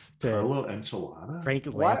Benitez to Carlo Ancelotti. Frank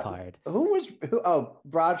Lampard. Who? Oh,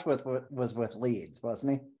 Braj was with Leeds,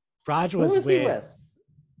 wasn't he? Braj was he with?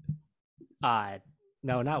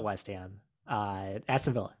 No, not West Ham.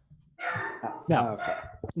 Aston Villa. Okay.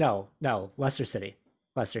 No, Leicester City.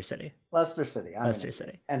 Leicester City.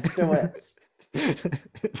 And still is.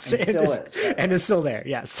 And is still there.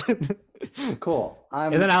 Yes. Cool.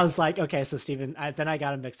 And then I was like, okay, so Steven. Then I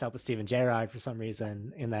got him mixed up with Steven Gerrard for some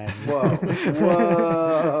reason, and then whoa.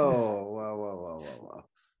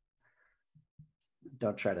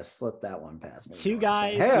 Don't try to slip that one past me. Two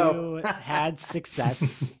guys who had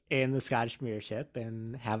success in the Scottish Premiership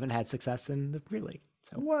and haven't had success in the Premier League.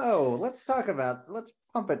 So. Whoa, let's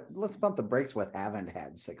pump the brakes with haven't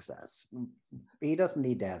had success. He doesn't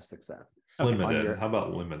need to have success. Limited. How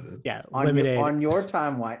about limited? Yeah, limited. On your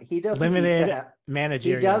timeline. He doesn't limited need to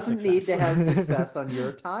managerial. He doesn't success. need to have success on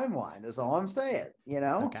your timeline, is all I'm saying.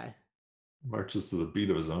 Okay. Marches to the beat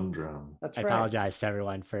of his own drum. That's right. I apologize to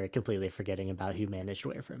everyone for completely forgetting about who managed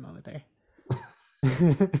where for a moment there.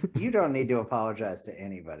 You don't need to apologize to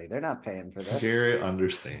anybody. They're not paying for this. Garrett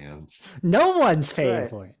understands. No one's paying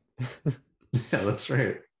for it. Yeah, that's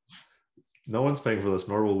right. No one's paying for this,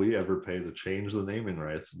 nor will we ever pay to change the naming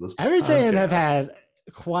rights of this. Everton have had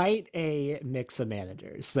quite a mix of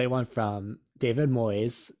managers. They went from David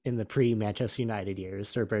Moyes in the pre-Manchester United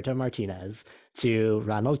years, to Roberto Martinez, to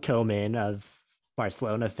Ronald Koeman of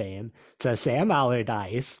Barcelona fame, to Sam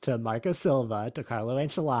Allardyce, to Marco Silva, to Carlo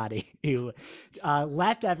Ancelotti, who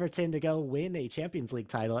left Everton to go win a Champions League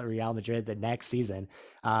title at Real Madrid the next season,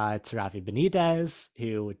 to Rafi Benitez,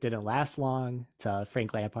 who didn't last long, to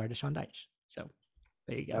Frank Lampard, to Sean Dyche. So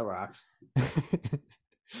there you go. That rocks.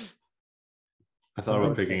 I thought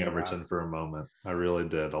about picking Everton for a moment. I really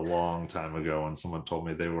did, a long time ago, when someone told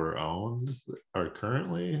me they were owned, or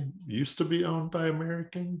currently used to be owned by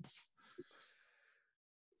Americans.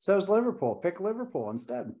 So is Liverpool. Pick Liverpool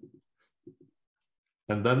instead.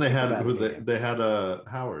 And then they had Howard, they had the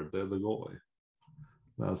goalie.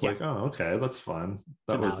 And I was like, oh, okay, that's fun.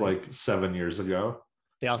 That was like 7 years ago.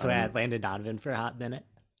 They also had Landon Donovan for a hot minute.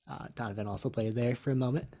 Donovan also played there for a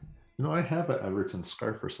moment. I have an Everton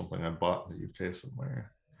scarf or something I bought in the UK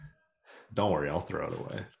somewhere. Don't worry, I'll throw it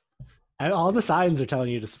away. All the signs are telling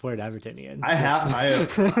you to support Everton, Ian.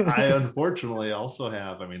 I unfortunately also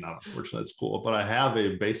have, not unfortunately, it's cool, but I have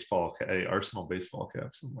a Arsenal baseball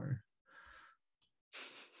cap somewhere.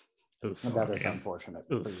 Oof, that is unfortunate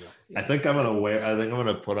for you. I think I'm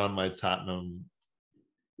gonna put on my Tottenham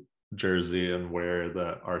jersey and wear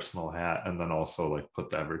the Arsenal hat, and then also like put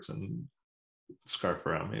the Everton scarf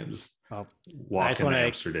around me and just walk into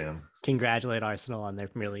Amsterdam. Congratulate Arsenal on their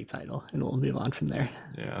Premier League title, and we'll move on from there.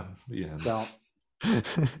 Yeah. So,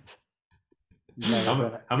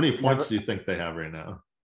 how many points do you think they have right now?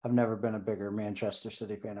 I've never been a bigger Manchester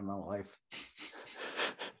City fan in my life.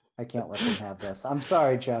 I can't let them have this. I'm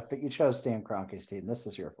sorry, Jeff, but you chose Stan Kroenke's team. This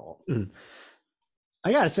is your fault.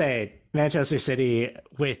 I gotta say, Manchester City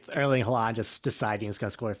with Erling Haaland just deciding he's gonna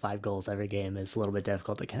score 5 goals every game is a little bit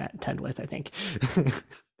difficult to contend with, I think.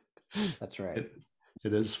 That's right.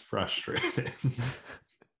 It is frustrating.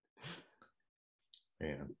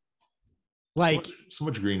 Man. Like so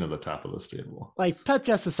much green at the top of this table. Like Pep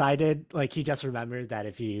just decided, like he just remembered that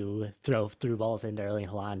if you throw through balls into Erling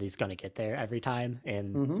Haaland, he's gonna get there every time,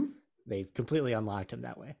 and they've completely unlocked him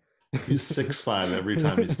that way. He's 6'5" every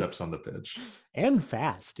time he steps on the pitch, and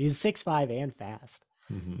fast. He's 6'5" and fast.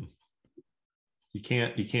 Mm-hmm. You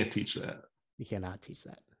can't teach that. You cannot teach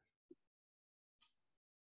that.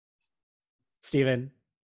 Steven.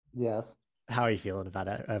 Yes. How are you feeling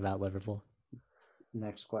about Liverpool?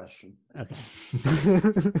 Next question. Okay.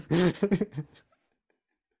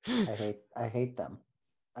 I hate them.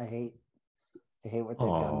 I hate what they've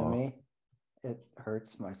done to me. It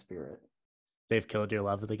hurts my spirit. They've killed your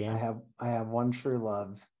love of the game. I have one true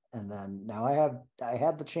love, and then now I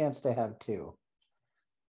had the chance to have two,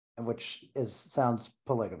 which sounds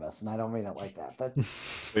polygamous, and I don't mean it like that, but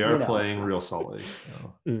we are playing real solid.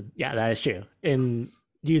 Yeah, that is true. In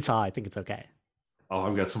Utah, I think it's okay. Oh,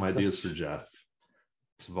 I've got some ideas for Jeff.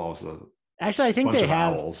 This involves actually, I think they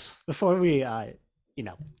have owls. Before we get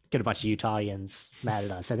a bunch of Utahns mad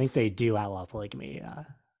at us. I think they do outlaw polygamy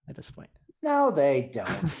at this point. No, they don't.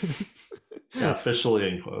 Yeah, officially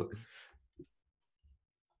in quotes.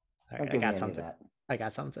 All right, I got something. I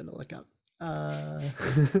got something to look up. Oh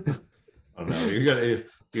no, you got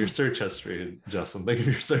your search history, Justin. Think of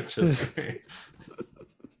your search history.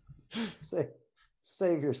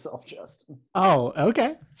 Save yourself, Justin. Oh,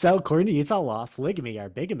 okay. So according to Utah law, polygamy or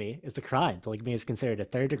bigamy is a crime. Polygamy is considered a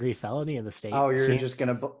third-degree felony in the state. Oh, you're just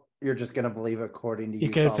gonna believe according to you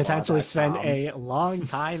could potentially spend a long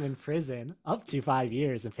time in prison, up to 5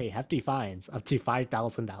 years, and pay hefty fines up to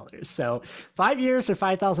 $5,000. So 5 years or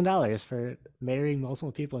 $5,000 for marrying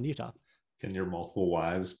multiple people in Utah. Can your multiple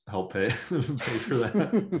wives help pay for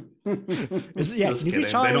that? Yeah, just kidding.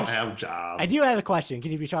 They don't have jobs. I do have a question.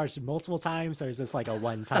 Can you be charged multiple times, or is this like a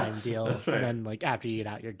one-time deal? Right. And then, like after you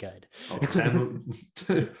get out, you're good. We're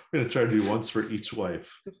gonna charge you once for each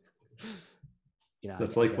wife.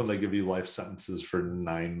 That's like when they give you life sentences for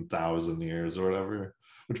 9,000 years or whatever.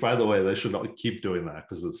 Which, by the way, they should keep doing that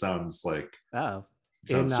because it sounds like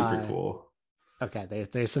super cool. Okay,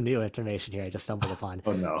 there's some new information here I just stumbled upon.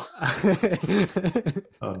 Oh no.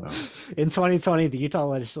 Oh no. In 2020, the Utah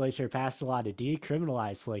legislature passed a law to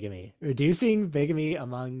decriminalize polygamy, reducing bigamy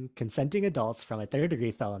among consenting adults from a third-degree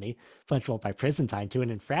felony, punishable by prison time, to an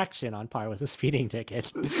infraction on par with a speeding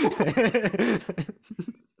ticket.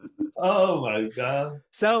 Oh my god.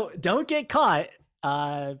 So don't get caught.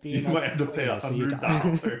 You might have to pay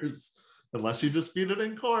 $100 unless you dispute it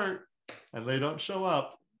in court and they don't show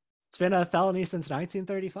up. It's been a felony since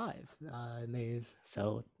 1935, and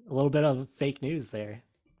so a little bit of fake news there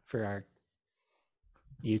for our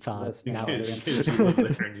Utah.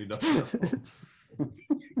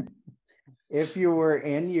 If you were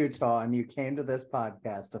in Utah and you came to this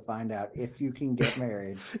podcast to find out if you can get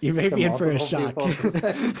married, you may be in for a shock.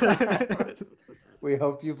 We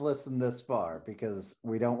hope you've listened this far because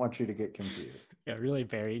we don't want you to get confused. Yeah, really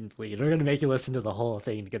bury and bleed. We're going to make you listen to the whole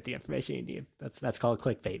thing to get the information you need. That's called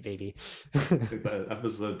clickbait, baby. I think that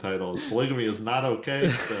episode title is "Polygamy is Not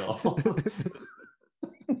Okay Still."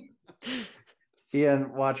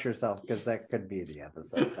 Ian, watch yourself because that could be the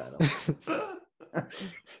episode title.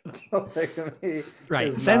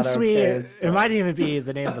 Right. Since it might even be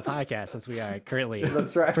the name of the podcast, since we are currently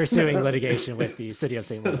pursuing litigation with the city of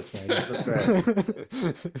St. Louis. That's right.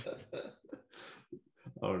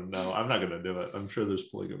 Oh no, I'm not gonna do it. I'm sure there's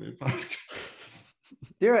polygamy podcasts.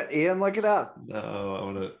 Do it, Ian. Look it up. No, I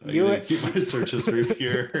want to keep my search history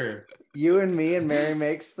pure. You and me and Mary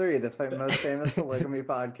Makes Three, the most famous polygamy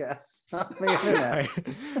podcasts on the internet.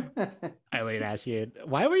 Eileen asked you,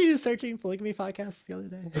 why were you searching polygamy podcasts the other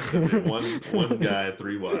day? one guy,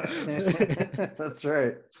 3 wives. That's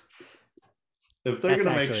right. If they're going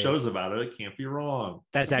to make shows about it, it can't be wrong.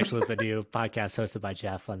 That's actually the new podcast hosted by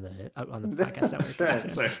Jeff on the podcast network.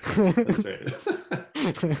 That's right.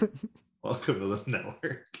 Welcome to the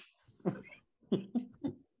network.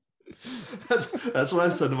 That's what I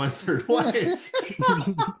said to my third wife.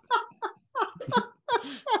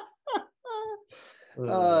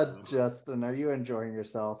 Justin, are you enjoying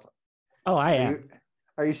yourself? Oh, I am.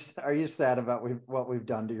 Are you sad about what we've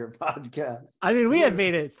done to your podcast? I mean, we have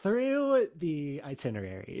made it through the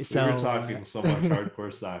itinerary. So we were talking so much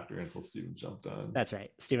hardcore soccer until Steven jumped on. That's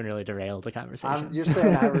right. Steven really derailed the conversation. You're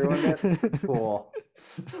saying I ruined it? Cool.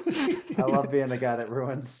 I love being the guy that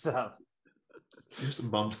ruins stuff. You just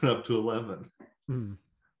bumped it up to 11.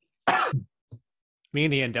 Me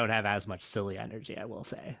and Ian don't have as much silly energy, I will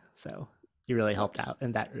say. So you really helped out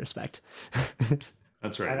in that respect.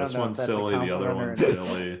 That's right. This one's silly, the other one's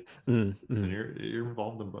silly. And you're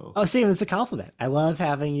involved in both. Oh, Steven, it's a compliment. I love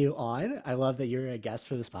having you on. I love that you're a guest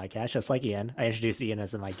for this podcast, just like Ian. I introduced Ian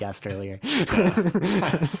as my guest earlier.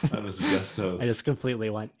 I was a guest host. I just completely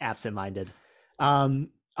went absent-minded. All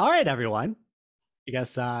right, everyone. I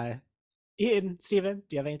guess Ian, Steven,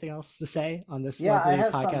 do you have anything else to say on this lovely I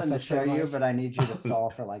have podcast something to show you, but I need you to stall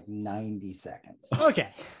for like 90 seconds. Okay.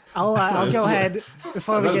 I'll go ahead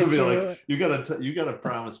before we get to... Like, you gotta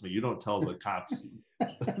promise me you don't tell the cops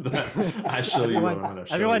that I show you what I'm gonna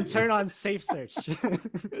show everyone you. Turn on safe search.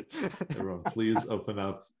 Everyone, please open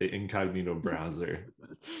up the incognito browser.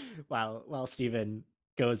 While Steven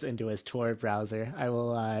goes into his Tor browser, I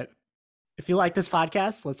will if you like this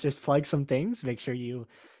podcast, let's just plug some things. Make sure you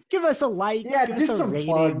give us a like, give us a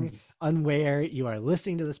rating plugs on where you are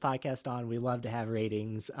listening to this podcast on. We love to have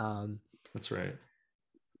ratings. That's right.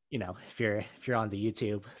 You know, if you're on the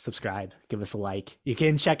YouTube, subscribe, give us a like. You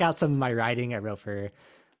can check out some of my writing I wrote for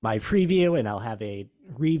my preview, and I'll have a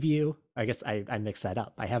review. I guess I mixed that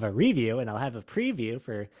up. I have a review and I'll have a preview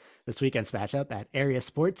for this weekend's matchup at Area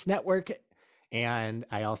Sports Network. And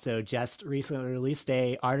I also just recently released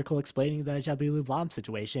an article explaining the W. Blom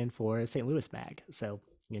situation for St. Louis Mag. So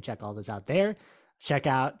you can check all those out there. Check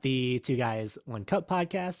out the Two Guys One Cup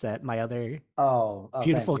podcast that my other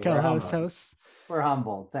beautiful co-host hosts. We're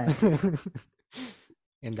humbled. Thank you.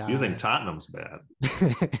 And you think Tottenham's bad?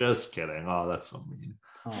 Just kidding. Oh, that's so mean.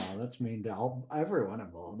 Oh, that's mean to everyone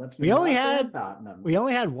involved. That's mean. We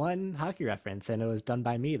only had one hockey reference, and it was done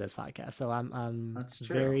by me this podcast. So I'm that's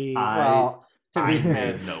true. Very well. To be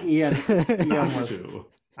fair, Ian was.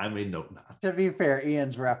 I made note not. To be fair,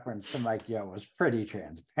 Ian's reference to Mike Yo was pretty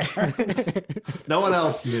transparent. No one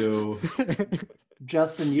else knew.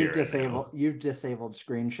 Justin, you've disabled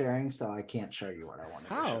screen sharing, so I can't show you what I want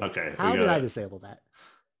to show. Okay. How did I disable that?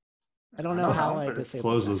 I don't know how I disabled.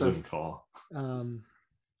 Close the Zoom call.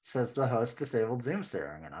 Says the host disabled Zoom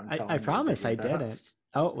sharing, and I promise I didn't. Host.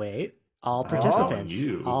 Oh wait, all participants.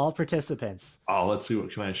 All participants. Oh, let's see.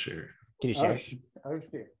 What can I share? Can you share? Sure.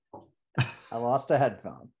 I lost a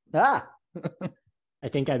headphone. I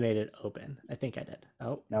think I made it open. I think I did.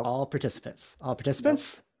 Oh, nope. All participants. Nope.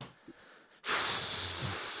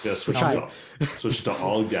 Yeah, switch to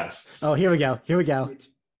all guests. Oh, here we go.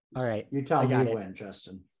 All right. You tell me when,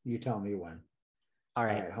 Justin. You tell me when. All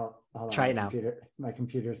right. Hold on. Try it now. My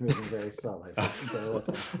computer's moving very slowly. So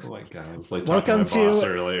oh my God. I was like welcome to my boss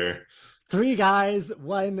earlier. 3 Guys,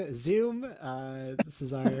 1 Zoom. This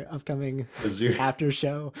is our upcoming after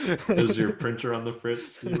show. Is your printer on the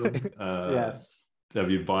fritz, Steven? Yes. Have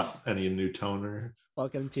you bought any new toner?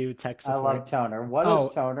 Welcome to tech support. I love toner. What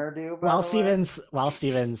does toner do? While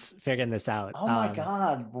Steven's figuring this out. Oh my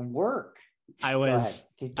God, work. I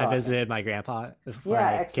visited my grandpa before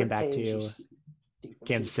I came back to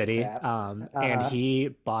Kansas City. And he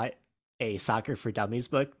bought a Soccer for Dummies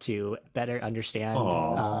book to better understand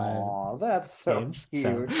that's so games.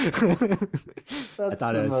 Cute. So, that's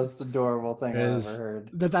the most adorable thing I've ever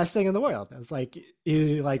heard. The best thing in the world. It was like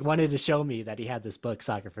he wanted to show me that he had this book,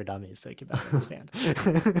 Soccer for Dummies, so he could better understand.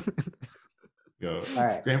 Go. All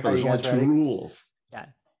right. Grandpa, there's only 2 rules. Yeah.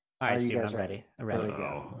 All right, Steven, I'm ready.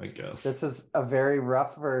 Oh, I guess. This is a very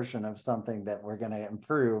rough version of something that we're going to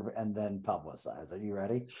improve and then publicize. Are you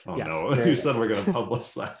ready? Oh, yes. No. You said we're going to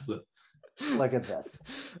publicize it. Look at this.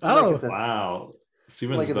 Wow.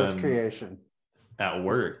 Steven's Look at this creation. At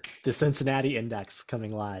work. The Cincinnati Index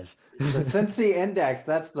coming live. The Cincy Index,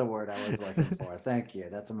 that's the word I was looking for. Thank you.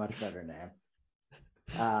 That's a much better name.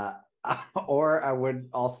 Or I would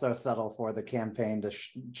also settle for the campaign to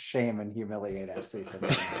shame and humiliate FC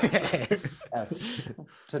Cincinnati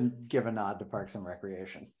to give a nod to Parks and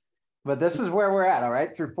Recreation. But this is where we're at, all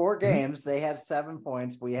right? Through 4 games, they have 7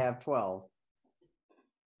 points. We have 12.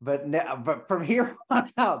 But from here on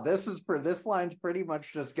out, this line's pretty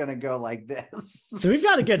much just going to go like this. So we've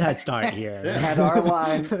got a good head start here. And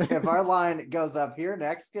if our line goes up here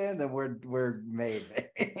next game, then we're made.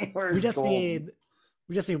 We just need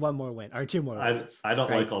 1 more win or 2 more wins. I don't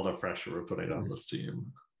like all the pressure we're putting on this team.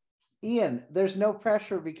 Ian, there's no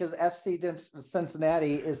pressure because FC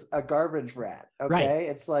Cincinnati is a garbage rat. Okay, right.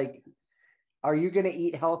 It's like Are you going to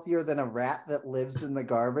eat healthier than a rat that lives in the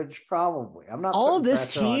garbage? Probably. I'm not. All this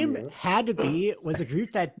team had to be was a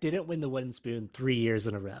group that didn't win the wooden spoon 3 years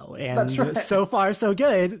in a row. And right. So far, so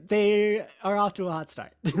good. They are off to a hot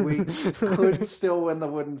start. We could still win the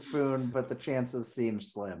wooden spoon, but the chances seem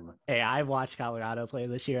slim. Hey, I've watched Colorado play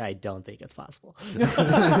this year. I don't think it's possible.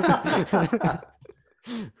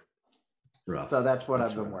 So that's what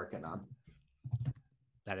I've been working on.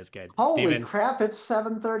 That is good. Holy Steven, crap, it's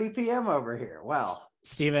 7:30 p.m. over here. Wow.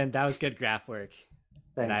 Steven, that was good graph work.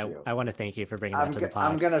 Thank you. I want to thank you for bringing that to the pod.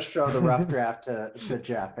 I'm going to show the rough draft to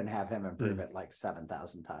Jeff and have him improve it like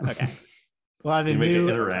 7,000 times. Okay. We'll have a new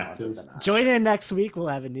interactive. Join in next week. We'll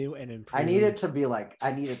have a new and improved. I need it to be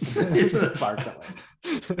sparkling.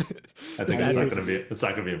 I think it's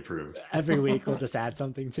not gonna be improved. Every week we'll just add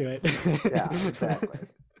something to it. Yeah, exactly.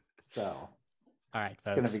 So all right,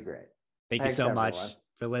 folks. It's gonna be great. Thanks you so everyone. Much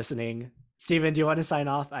for listening. Steven, do you want to sign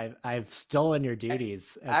off? I've stolen your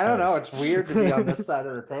duties. I don't know. It's weird to be on this side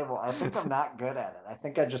of the table. I think I'm not good at it. I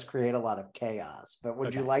think I just create a lot of chaos. But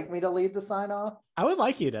would you like me to lead the sign off? I would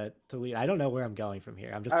like you to lead. I don't know where I'm going from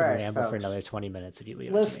here. I'm just going to ramble for another 20 minutes if you lead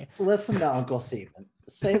it to me. Listen to Uncle Steven.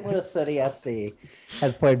 St. Louis City SC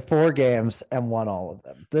has played 4 games and won all of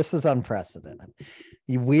them. This is unprecedented.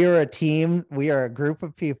 We are a team. We are a group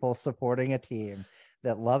of people supporting a team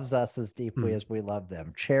that loves us as deeply as we love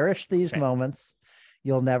them. Cherish these moments.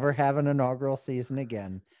 You'll never have an inaugural season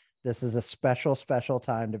again. This is a special, special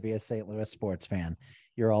time to be a St. Louis sports fan.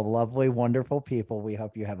 You're all lovely, wonderful people. We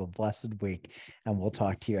hope you have a blessed week, and we'll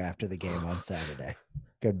talk to you after the game on Saturday.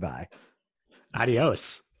 Goodbye.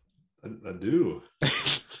 Adios. Adieu.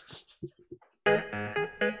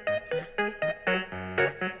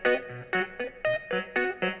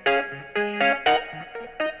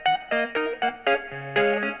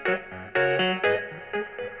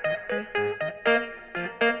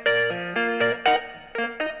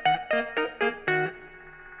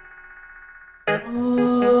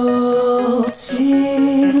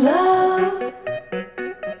 Love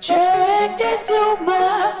checked into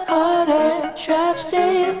my heart and trashed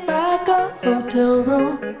it like a hotel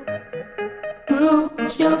room. Who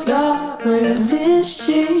is your God? Where is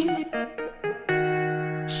she?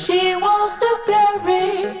 She wants to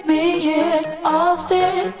bury me in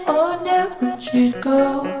Austin, or never would she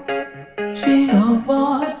go?